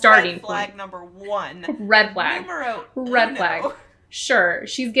was the starting red flag point. Number one. Red flag. Red uno. flag. Sure,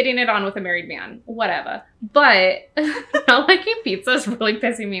 she's getting it on with a married man. Whatever. But not liking pizza is really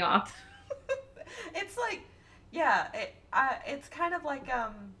pissing me off. It's like, yeah, it's kind of like,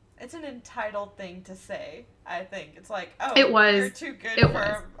 it's an entitled thing to say, I think. It's like, oh, you're too good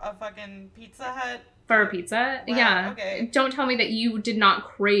for a fucking Pizza Hut. For a pizza? Wow, yeah. Okay. Don't tell me that you did not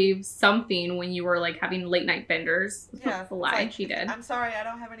crave something when you were, like, having late night benders. Yeah. That's a lie. Like, she did. I'm sorry, I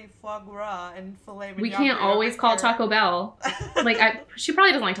don't have any foie gras and filet mignon. We can't always call Taco Bell. Like, she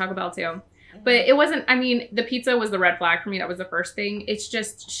probably doesn't like Taco Bell, too. Mm-hmm. But it wasn't, I mean, the pizza was the red flag for me. That was the first thing. It's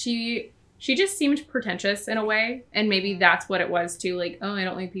just, she just seemed pretentious in a way. And maybe that's what it was, too. Like, oh, I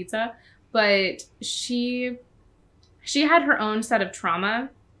don't like pizza. But she had her own set of trauma.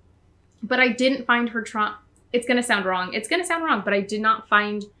 But I didn't find her trauma... It's going to sound wrong. But I did not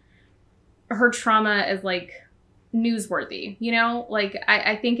find her trauma as, like, newsworthy, you know? Like,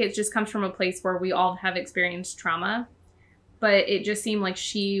 I think it just comes from a place where we all have experienced trauma. But it just seemed like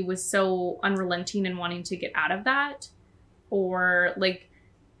she was so unrelenting in wanting to get out of that. Or, like,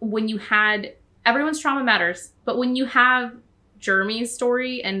 when you had... Everyone's trauma matters. But when you have Jeremy's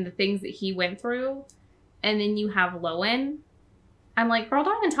story and the things that he went through, and then you have Lowen... I'm like, girl,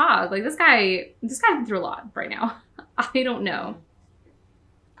 don't even talk. Like, this guy's been through a lot right now. I don't know.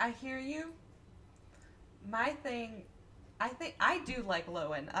 I hear you. My thing, I think I do like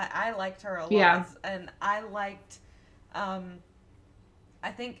Lowen. I liked her a lot. Yeah. And I liked, I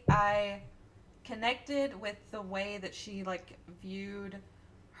think I connected with the way that she, like, viewed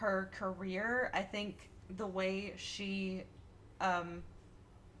her career. I think the way she,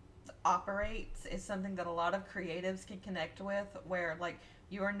 operates is something that a lot of creatives can connect with, where, like,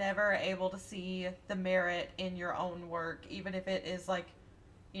 you are never able to see the merit in your own work, even if it is, like,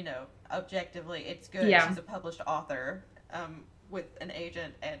 you know, objectively it's good. Yeah. She's a published author with an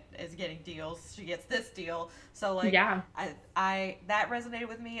agent and is getting deals. She gets this deal. So, like, yeah. I that resonated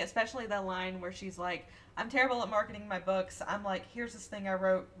with me, especially the line where she's like, I'm terrible at marketing my books. I'm like, here's this thing I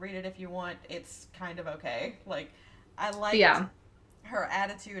wrote, read it if you want. It's kind of okay. Like, I liked her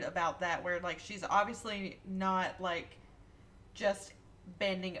attitude about that, where, like, she's obviously not, like, just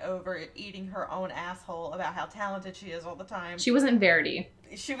bending over, eating her own asshole about how talented she is all the time. She wasn't Verity.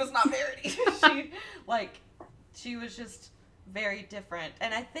 She was not Verity. she was just very different.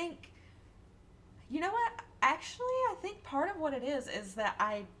 And I think, you know what? Actually, I think part of what it is that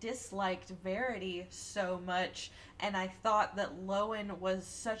I disliked Verity so much, and I thought that Lowen was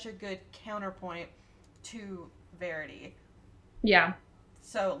such a good counterpoint to Verity. Yeah.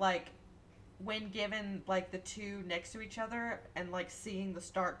 So, like, when given, like, the two next to each other and, like, seeing the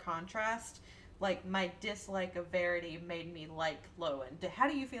stark contrast, like, my dislike of Verity made me like Lowen. How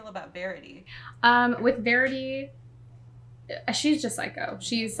do you feel about Verity? With Verity, she's just psycho.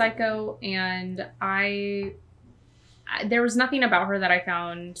 She's psycho, and there was nothing about her that I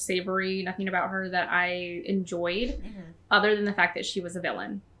found savory, nothing about her that I enjoyed, other than the fact that she was a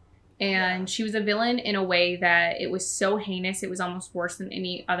villain. And she was a villain in a way that it was so heinous, it was almost worse than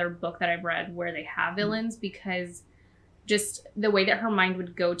any other book that I've read where they have villains, because just the way that her mind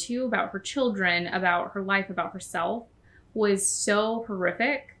would go to about her children, about her life, about herself, was so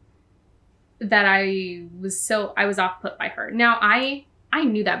horrific that I was off put by her. Now, I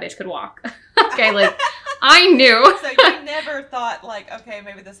knew that bitch could walk. Okay, like, I knew. So you never thought, like, okay,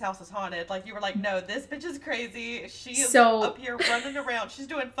 maybe this house is haunted. Like, you were like, no, this bitch is crazy. She is up here running around. She's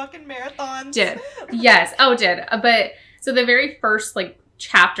doing fucking marathons. Did. Yes. Oh, did. But, so the very first, like,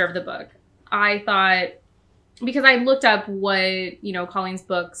 chapter of the book, I thought, because I looked up what, you know, Colleen's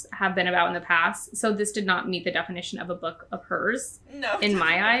books have been about in the past, so this did not meet the definition of a book of hers. No. In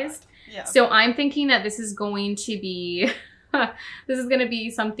my eyes. Yeah. So I'm thinking that this is going to be... this is going to be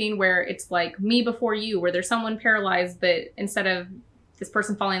something where it's like Me Before You, where there's someone paralyzed, but instead of this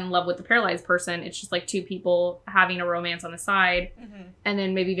person falling in love with the paralyzed person, it's just like two people having a romance on the side. And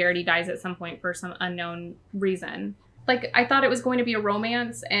then maybe Verity dies at some point for some unknown reason. Like, I thought it was going to be a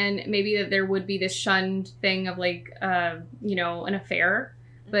romance, and maybe that there would be this shunned thing of, like, you know, an affair.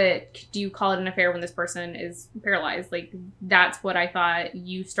 But do you call it an affair when this person is paralyzed? Like, that's what I thought,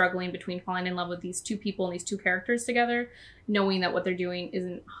 you struggling between falling in love with these two people and these two characters together, knowing that what they're doing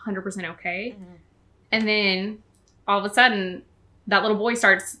isn't 100% okay. And then, all of a sudden, that little boy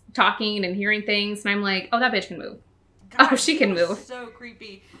starts talking and hearing things, and I'm like, oh, that bitch can move. God, oh, she can move. So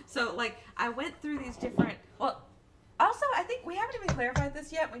creepy. So, like, I went through these different... Well, also, I think we haven't even clarified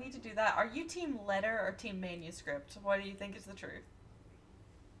this yet. We need to do that. Are you team letter or team manuscript? What do you think is the truth?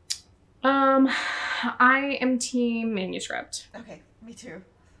 I am team manuscript. Okay, me too.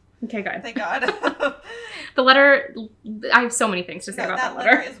 Okay, good. Thank God. The letter, I have so many things to say about that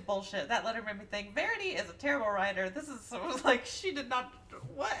letter. That letter is bullshit. That letter made me think, Verity is a terrible writer. This is, like, she did not,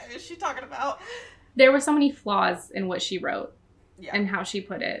 what is she talking about? There were so many flaws in what she wrote and how she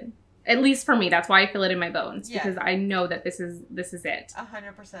put it. At least for me, that's why I feel it in my bones, because I know that this is it.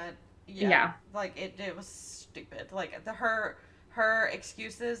 100%. Yeah. Like, it was stupid. Like, her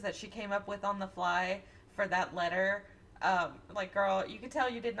excuses that she came up with on the fly for that letter, like, girl, you can tell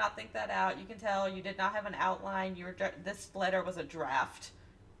you did not think that out. You can tell you did not have an outline. This letter was a draft.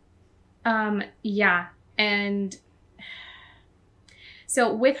 Yeah. And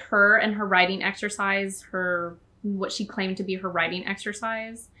so with her and her writing exercise, what she claimed to be her writing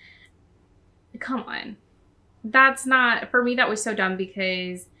exercise, come on. That's not, for me, that was so dumb,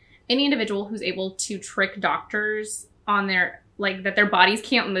 because any individual who's able to trick doctors on their, like, that their bodies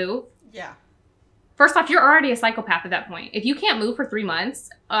can't move. Yeah. First off, you're already a psychopath at that point. If you can't move for 3 months,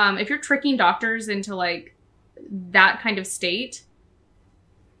 if you're tricking doctors into, like, that kind of state,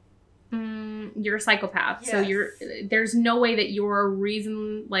 you're a psychopath. Yes. So there's no way that you're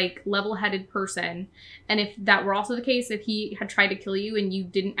a level-headed person. And if that were also the case, if he had tried to kill you and you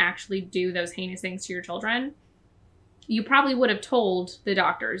didn't actually do those heinous things to your children, you probably would have told the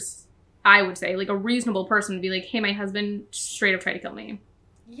doctors. I would say, like, a reasonable person would be like, hey, my husband straight up tried to kill me.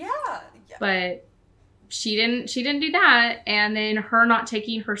 Yeah. But she didn't do that. And then her not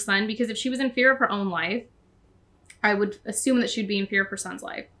taking her son, because if she was in fear of her own life, I would assume that she'd be in fear of her son's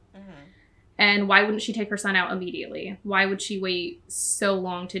life. And why wouldn't she take her son out immediately? Why would she wait so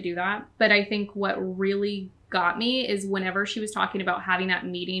long to do that? But I think what really got me is whenever she was talking about having that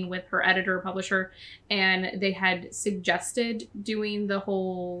meeting with her editor, publisher, and they had suggested doing the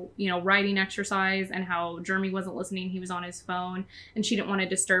whole, you know, writing exercise, and how Jeremy wasn't listening, he was on his phone, and she didn't want to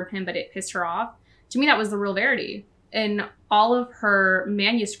disturb him, but it pissed her off. To me, that was the real Verity. In all of her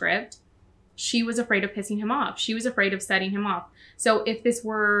manuscript, she was afraid of pissing him off. She was afraid of setting him off. So if this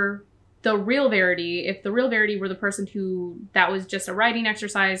were the real Verity, if the real Verity were the person who that was just a writing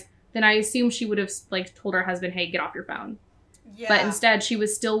exercise, then I assume she would have, like, told her husband, hey, get off your phone. Yeah. But instead, she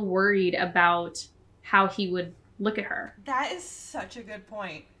was still worried about how he would look at her. That is such a good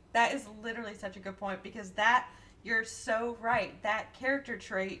point. That is literally such a good point, because you're so right. That character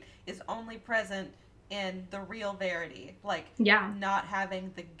trait is only present in the real Verity. Like, not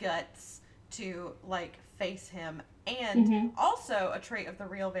having the guts to, like, face him. And also a trait of the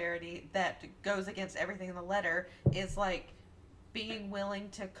real Verity that goes against everything in the letter is, like, being willing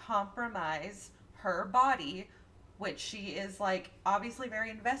to compromise her body, which she is, like, obviously very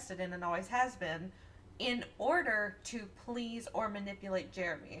invested in and always has been, in order to please or manipulate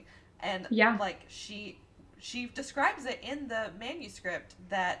Jeremy. And, like, she describes it in the manuscript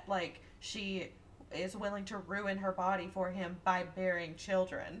that, like, she is willing to ruin her body for him by bearing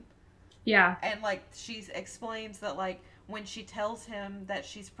children. Yeah. And, like, she explains that, like, when she tells him that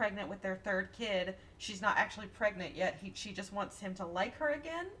she's pregnant with their third kid, she's not actually pregnant yet. She just wants him to like her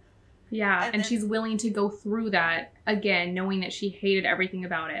again. Yeah, and then, she's willing to go through that again, knowing that she hated everything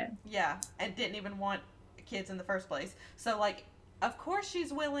about it. Yeah, and didn't even want kids in the first place. So, like, of course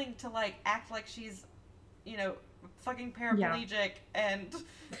she's willing to, like, act like she's, you know, fucking paraplegic and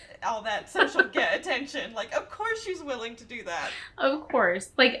all that social get attention. Like, of course she's willing to do that. Of course.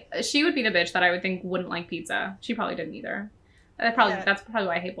 Like, she would be the bitch that I would think wouldn't like pizza. She probably didn't either. That's probably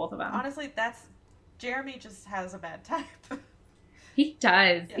why I hate both of them. Honestly, Jeremy just has a bad type. He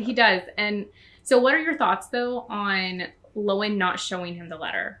does. Yeah. He does. And so what are your thoughts, though, on Lowen not showing him the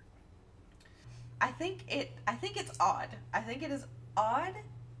letter? I think it's odd. I think it is odd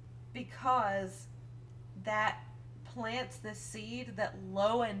because that plants the seed that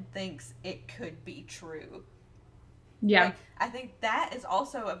Lowen thinks it could be true. Yeah. Like, I think that is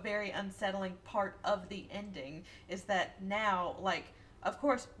also a very unsettling part of the ending, is that now, like, of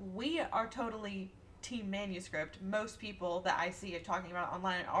course, we are totally team manuscript. Most people that I see talking about it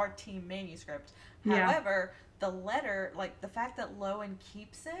online are team manuscript. Yeah. However, the letter, like, the fact that Lowen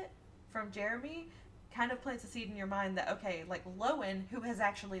keeps it from Jeremy kind of plants a seed in your mind that, okay, like, Lowen, who has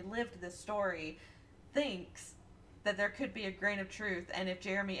actually lived this story, thinks that there could be a grain of truth, and if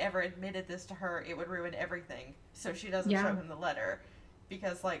Jeremy ever admitted this to her, it would ruin everything. So she doesn't show him the letter.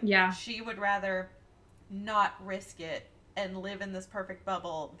 Because, like, she would rather not risk it and live in this perfect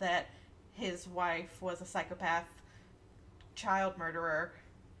bubble that his wife was a psychopath child murderer,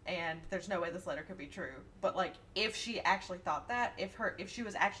 and there's no way this letter could be true. But, like, if she actually thought that, if she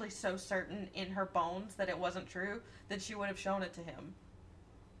was actually so certain in her bones that it wasn't true, then she would have shown it to him.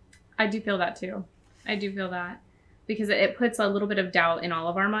 I do feel that too. I do feel that. Because it puts a little bit of doubt in all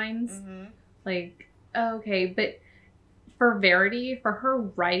of our minds. Mm-hmm. Like, okay, but for Verity, for her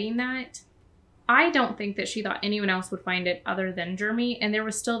writing that, I don't think that she thought anyone else would find it other than Jeremy, and there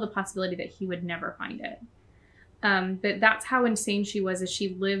was still the possibility that he would never find it. But that's how insane she was, as she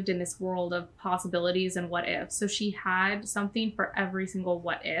lived in this world of possibilities and what ifs. So she had something for every single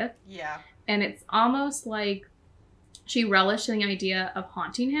what if. Yeah. And it's almost like she relished in the idea of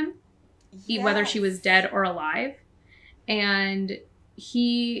haunting him, whether she was dead or alive. And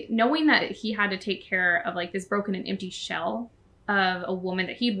he, knowing that he had to take care of, like, this broken and empty shell of a woman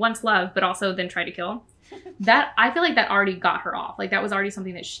that he'd once loved, but also then tried to kill, that, I feel like that already got her off. Like, that was already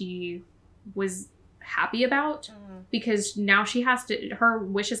something that she was happy about, because now she has to, her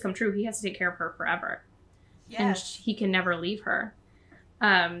wishes come true. He has to take care of her forever. Yes. And he can never leave her.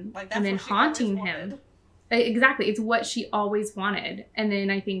 And then haunting him. Exactly. It's what she always wanted. And then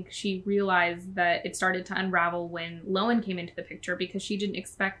I think she realized that it started to unravel when Lowen came into the picture, because she didn't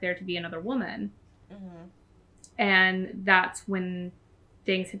expect there to be another woman. Mm-hmm. And that's when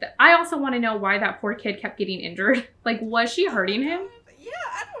things hit. I also want to know why that poor kid kept getting injured. Like, was she hurting him? Yeah,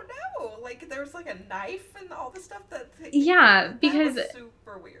 I don't know. Like, there was, like, a knife and all the stuff that... Yeah, because... That was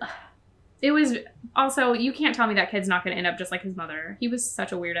super weird. It was... Also, you can't tell me that kid's not going to end up just like his mother. He was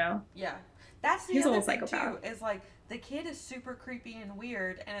such a weirdo. Yeah. That's the other thing, too, is, like, the kid is super creepy and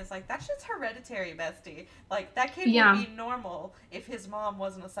weird, and it's like, that's just hereditary, bestie. Like, that kid would be normal if his mom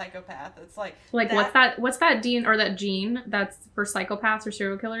wasn't a psychopath. It's like... Like, what's that gene, or that gene that's for psychopaths or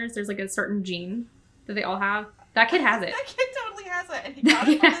serial killers? There's, like, a certain gene that they all have. That kid has it. That kid totally has it, and he got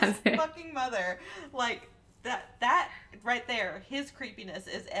it from his fucking mother. Like, that right there, his creepiness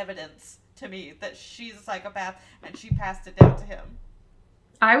is evidence to me that she's a psychopath, and she passed it down to him.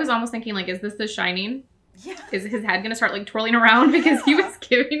 I was almost thinking, like, is this The Shining? Yeah. Is his head going to start, like, twirling around? Because he was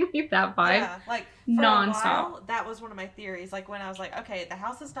giving me that vibe. Yeah, like, for nonstop. a while, that was one of my theories. Like, when I was like, okay, the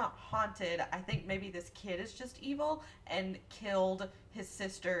house is not haunted. I think maybe this kid is just evil and killed his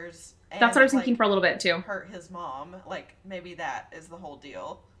sisters. And, that's what I was thinking for a little bit, too. Hurt his mom. Like, maybe that is the whole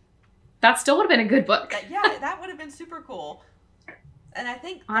deal. That still would have been a good book. That would have been super cool. And I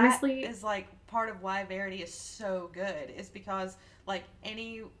think honestly, that is, like, part of why Verity is so good, is because, like,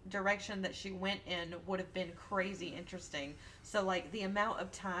 any direction that she went in would have been crazy interesting. So, like, the amount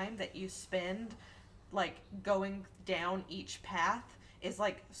of time that you spend, like, going down each path is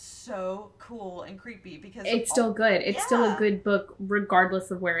like so cool and creepy because it's still good. It's still a good book regardless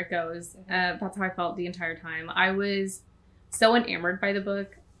of where it goes. That's how I felt the entire time. I was so enamored by the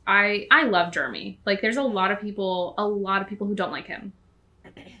book. I love Jeremy. Like, there's a lot of people who don't like him.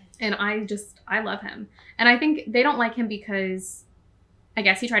 And I love him. And I think they don't like him because I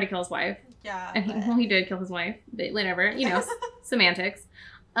guess he tried to kill his wife. Yeah. And he did kill his wife. But whatever, semantics.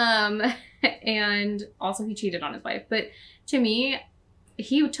 And also he cheated on his wife. But to me,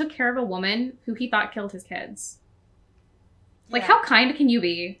 he took care of a woman who he thought killed his kids. Like, how kind can you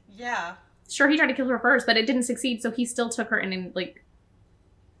be? Yeah. Sure, he tried to kill her first, but it didn't succeed, so he still took her and like,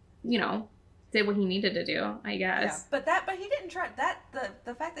 did what he needed to do, I guess. Yeah, but he didn't try that.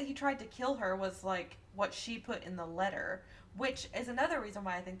 The fact that he tried to kill her was like what she put in the letter, which is another reason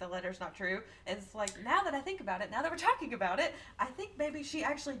why I think the letter's not true. It's like, now that I think about it, now that we're talking about it, I think maybe she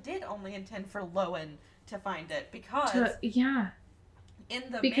actually did only intend for Lowen to find it because in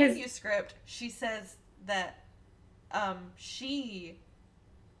the manuscript she says that she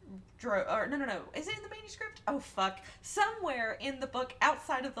drove, or no, is it in the manuscript? Oh fuck, somewhere in the book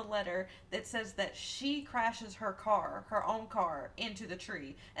outside of the letter that says that she crashes her own car into the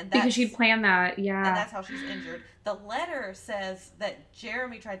tree, and that's because she'd planned that. And that's how she's injured. The letter says that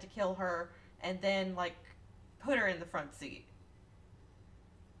Jeremy tried to kill her and then like put her in the front seat.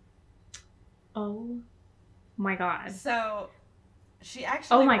 Oh my god. So she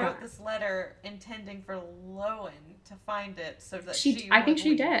actually wrote this letter intending for Lowen to find it so that I think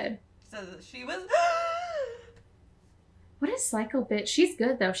she did. So that she was... What a psycho bitch. She's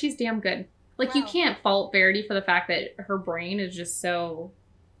good, though. She's damn good. Like, you can't fault Verity for the fact that her brain is just so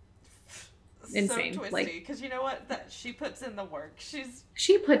insane. So twisty. Because you know what? That she puts in the work.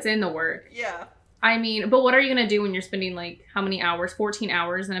 She puts in the work. Yeah. I mean, but what are you going to do when you're spending, like, how many hours? 14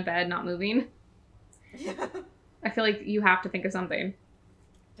 hours in a bed not moving? Yeah. I feel like you have to think of something.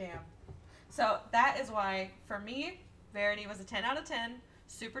 Damn. So that is why, for me, Verity was a 10 out of 10.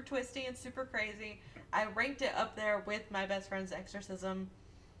 Super twisty and super crazy. I ranked it up there with My Best Friend's Exorcism.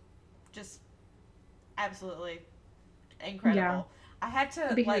 Just absolutely incredible. Yeah. I had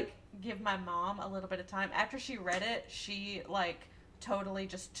to, give my mom a little bit of time. After she read it, she, totally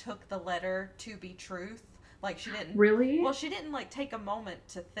just took the letter to be truth. Like, she didn't... Really? Well, she didn't, take a moment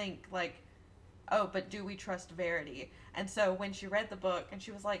to think, oh, but do we trust Verity? And so when she read the book and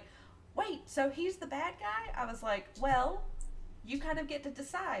she was like, wait, so he's the bad guy? I was like, well, you kind of get to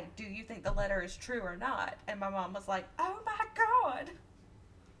decide. Do you think the letter is true or not? And my mom was like, oh my God.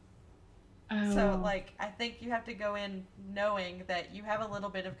 Oh. So, I think you have to go in knowing that you have a little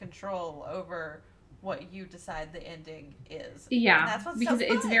bit of control over what you decide the ending is. Yeah, and that's what's because so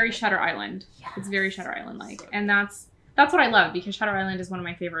it's very Shutter Island. Yes. It's very Shutter Island-like. So and that's what I love, because Shutter Island is one of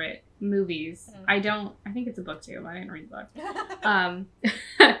my favorite movies. Mm-hmm. I think it's a book too, but I didn't read the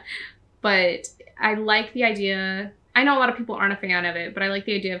book. But I like the idea. I know a lot of people aren't a fan of it, but I like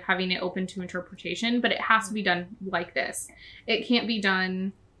the idea of having it open to interpretation, but it has to be done like this. It can't be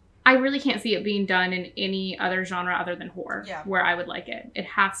done... I really can't see it being done in any other genre other than horror, where I would like it. It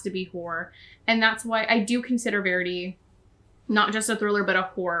has to be horror. And that's why I do consider Verity not just a thriller, but a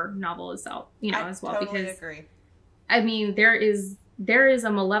horror novel itself, as well. I totally agree. I mean, there is a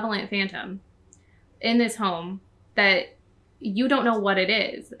malevolent phantom in this home that you don't know what it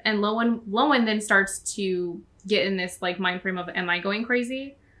is. And Lowen then starts to get in this mind frame of, am I going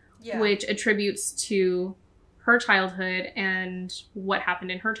crazy? Yeah. Which attributes to her childhood and what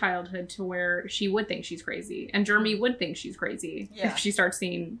happened in her childhood to where she would think she's crazy. And Jeremy would think she's crazy if she starts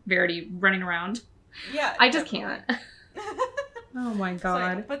seeing Verity running around. Yeah. I just can't. Oh my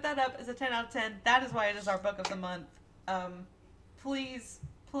God. So put that up as a 10 out of 10. That is why it is our book of the month. Please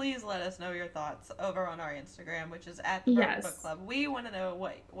let us know your thoughts over on our Instagram, which is at the Book Club. We want to know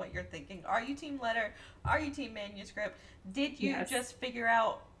what you're thinking. Are you team letter? Are you team manuscript? Did you just figure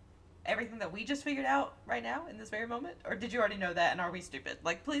out everything that we just figured out right now in this very moment? Or did you already know that, and are we stupid?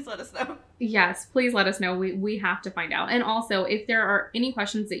 Please let us know. Yes, please let us know. We have to find out. And also, if there are any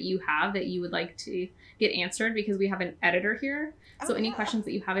questions that you have that you would like to get answered, because we have an editor here. So any questions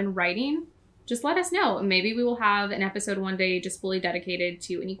that you have in writing, just let us know. Maybe we will have an episode one day just fully dedicated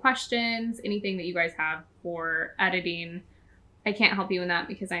to any questions, anything that you guys have for editing. I can't help you in that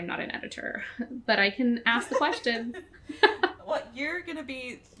because I'm not an editor, but I can ask the question. Well, you're gonna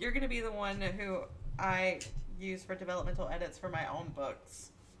be the one who I use for developmental edits for my own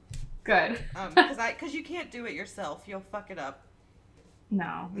books. Good. Because you can't do it yourself. You'll fuck it up.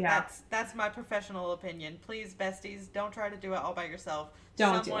 No. Yeah. That's my professional opinion. Please, besties, don't try to do it all by yourself.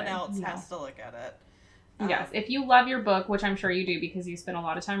 Someone else has to look at it. Yes. If you love your book, which I'm sure you do because you spent a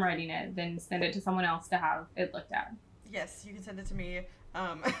lot of time writing it, then send it to someone else to have it looked at. Yes, you can send it to me.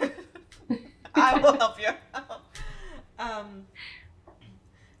 I will help you out.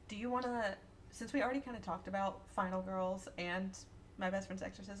 Do you want to, since we already kind of talked about Final Girls and My Best Friend's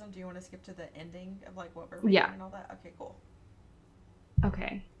Exorcism, do you want to skip to the ending of like what we're reading and all that? Okay, cool.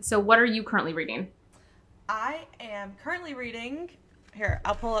 Okay. So what are you currently reading? I am currently reading, here,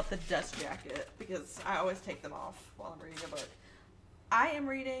 I'll pull up the dust jacket because I always take them off while I'm reading a book. I am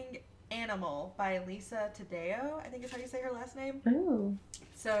reading Animal by Lisa Taddeo, I think is how you say her last name. Oh.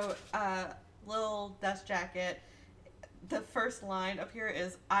 So, little dust jacket. The first line up here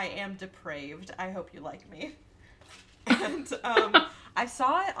is, I am depraved. I hope you like me. And I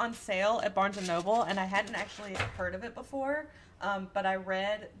saw it on sale at Barnes & Noble, and I hadn't actually heard of it before, but I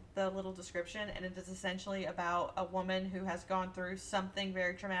read the little description, and it is essentially about a woman who has gone through something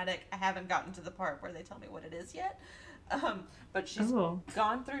very traumatic. I haven't gotten to the part where they tell me what it is yet. But she's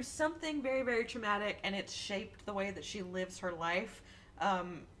gone through something very, very traumatic, and it's shaped the way that she lives her life.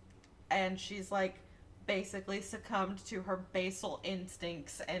 And she's like basically succumbed to her basal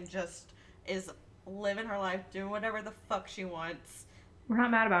instincts and just is living her life, doing whatever the fuck she wants. We're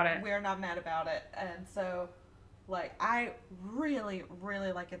not mad about it. We're not mad about it. And so, like, I really,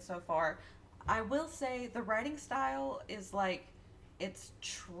 really like it so far. I will say the writing style is like, it's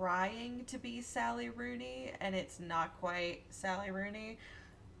trying to be Sally Rooney, and it's not quite Sally Rooney.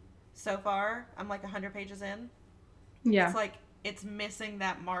 So far, I'm like 100 pages in. Yeah. It's like, it's missing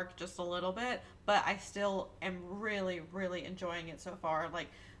that mark just a little bit, but I still am really, really enjoying it so far. Like,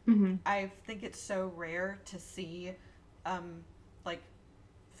 I think it's so rare to see, like,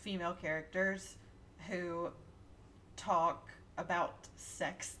 female characters who talk about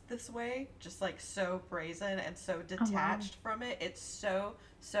sex this way, just like so brazen and so detached from it. It's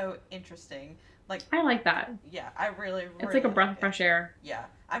so interesting. Like, I like that. Yeah, I really it's like a breath of fresh air. Yeah,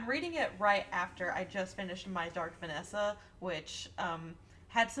 I'm reading it right after I just finished My Dark Vanessa, which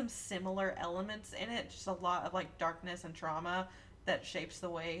had some similar elements in it, just a lot of like darkness and trauma that shapes the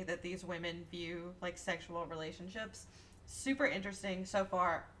way that these women view like sexual relationships. Super interesting so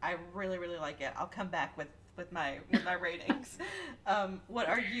far. I really, really like it. I'll come back with my ratings. What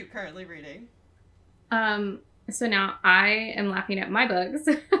are you currently reading? So now I am laughing at my books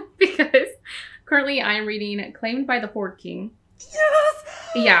because currently I am reading Claimed by the Horde King. Yes!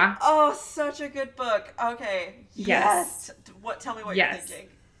 Yeah. Oh, such a good book. Okay. Yes. Tell me what you're thinking.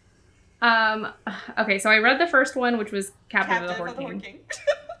 Okay, so I read the first one, which was Captain of the Horde King.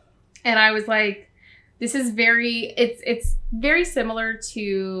 And I was like, this is it's very similar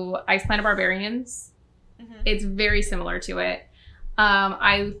to Ice Planet Barbarians. It's very similar to it.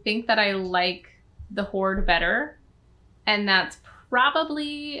 I think that I like the Horde better, and that's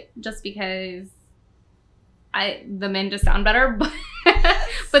probably just because the men just sound better, but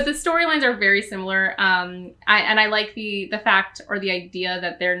but the storylines are very similar. I like the fact or the idea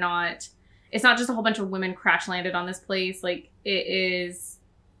that it's not just a whole bunch of women crash landed on this place. Like, it is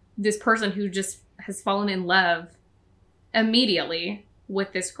this person who just has fallen in love immediately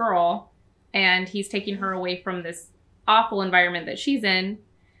with this girl, and he's taking her away from this awful environment that she's in.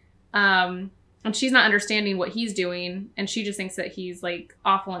 And she's not understanding what he's doing, and she just thinks that he's like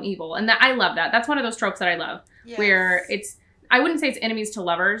awful and evil. And I love that. That's one of those tropes that I love. Yes. Where I wouldn't say it's enemies to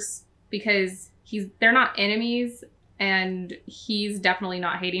lovers, because they're not enemies, and he's definitely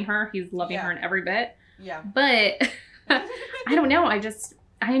not hating her. He's loving her in every bit. Yeah. But I don't know.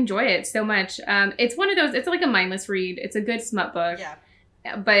 I enjoy it so much. It's one of those, it's like a mindless read. It's a good smut book. Yeah.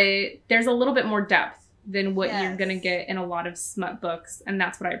 But there's a little bit more depth than what you're going to get in a lot of smut books. And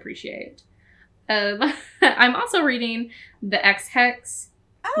that's what I appreciate. I'm also reading The Ex-Hex.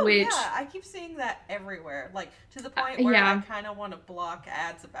 Oh, yeah. I keep seeing that everywhere. Like, to the point where I kind of want to block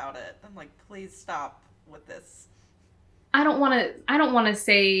ads about it. I'm like, please stop with this. I don't want to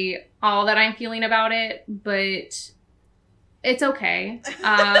say all that I'm feeling about it, but it's okay.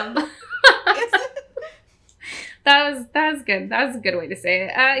 That was good. That was a good way to say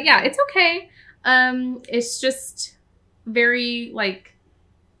it. Yeah, it's okay. It's just very, like,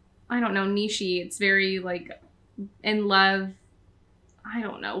 I don't know, niche-y. It's very, like, in love, I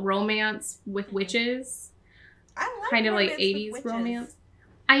don't know, romance with witches. I like kind of like 80s romance.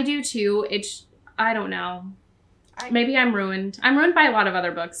 I do too. I don't know. Maybe I'm ruined. I'm ruined by a lot of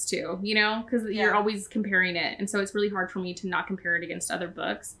other books too, you know, because you're always comparing it. And so it's really hard for me to not compare it against other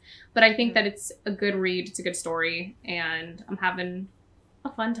books. But I think that it's a good read. It's a good story. And I'm having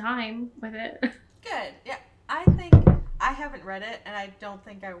a fun time with it. Good. Yeah. I think I haven't read it, and I don't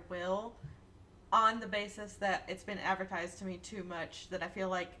think I will, on the basis that it's been advertised to me too much, that I feel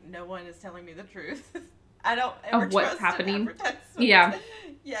like no one is telling me the truth. I don't ever of what's trust happening. An advertisement. Yeah.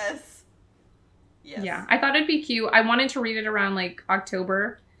 Yes. Yes. Yeah, I thought it'd be cute. I wanted to read it around like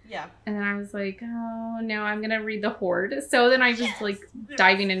October. Yeah. And then I was like, oh no, I'm gonna read the Horde. So then I was like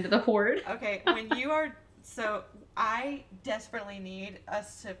diving into the Horde. Okay, when you are so I desperately need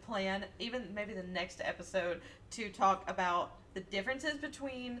us to plan even maybe the next episode to talk about the differences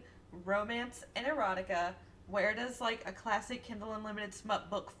between romance and erotica. Where does like a classic Kindle Unlimited smut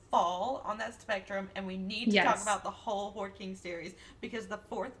book fall on that spectrum? And we need to talk about the whole Horde King series, because the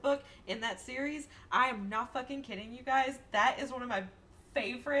 4th book in that series, I am not fucking kidding you guys, that is one of my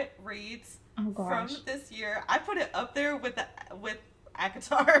favorite reads from this year. I put it up there with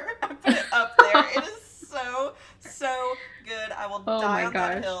ACOTAR. I put it up there. It is so good. I will die on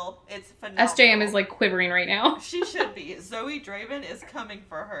that hill. It's phenomenal. SJM is like quivering right now. She should be. Zoe Draven is coming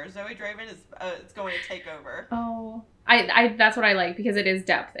for her. Zoe Draven is going to take over. Oh, I that's what I like, because it is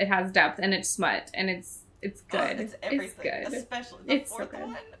depth. It has depth and it's smut and it's good. It's everything. It's good. Especially the it's 4th so good.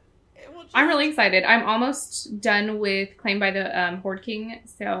 one. I'm really excited. I'm almost done with Claimed by the Horde King,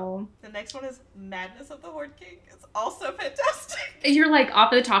 so... The next one is Madness of the Horde King. It's also fantastic. You're like,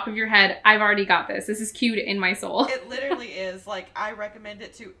 off the top of your head, I've already got this. This is cute in my soul. It literally is. Like, I recommend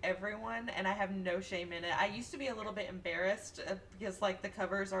it to everyone, and I have no shame in it. I used to be a little bit embarrassed because, like, the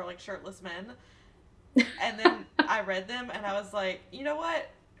covers are, like, shirtless men. And then I read them, and I was like, you know what?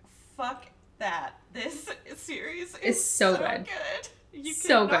 Fuck that. This series is so good. You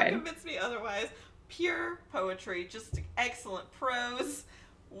cannot convince me otherwise. Pure poetry, just excellent prose,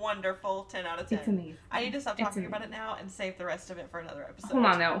 wonderful, 10 out of 10. It's amazing. I need to stop talking about it now and save the rest of it for another episode.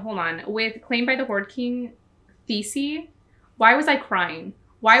 Hold on. With Claimed by the Horde King, Thesis, why was I crying?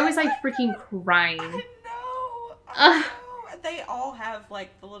 Why was I freaking crying? I know. They all have,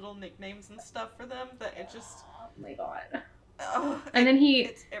 like, the little nicknames and stuff for them that it just... Oh my god. Oh, and then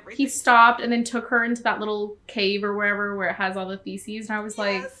he stopped and then took her into that little cave or wherever where it has all the theses, and I was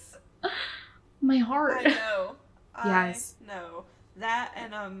like, my heart. I know. Yes. I know. That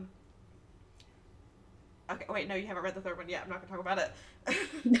and okay, wait, no, you haven't read the 3rd one yet. I'm not gonna talk about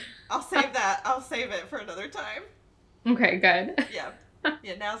it. I'll save that. I'll save it for another time. Okay, good. Yeah.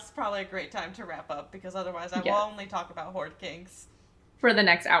 Yeah, now's probably a great time to wrap up, because otherwise I will only talk about Horde Kings. For the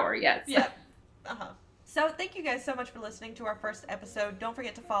next hour, yes. Yep. So thank you guys so much for listening to our first episode. Don't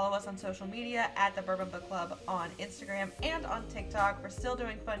forget to follow us on social media at the Bourbon Book Club on Instagram and on TikTok. We're still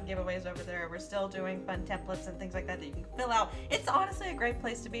doing fun giveaways over there. We're still doing fun templates and things like that you can fill out. It's honestly a great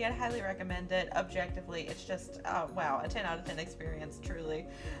place to be. I'd highly recommend it. Objectively, it's just, wow, a 10 out of 10 experience, truly.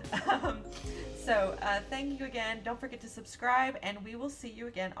 So thank you again. Don't forget to subscribe, and we will see you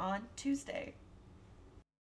again on Tuesday.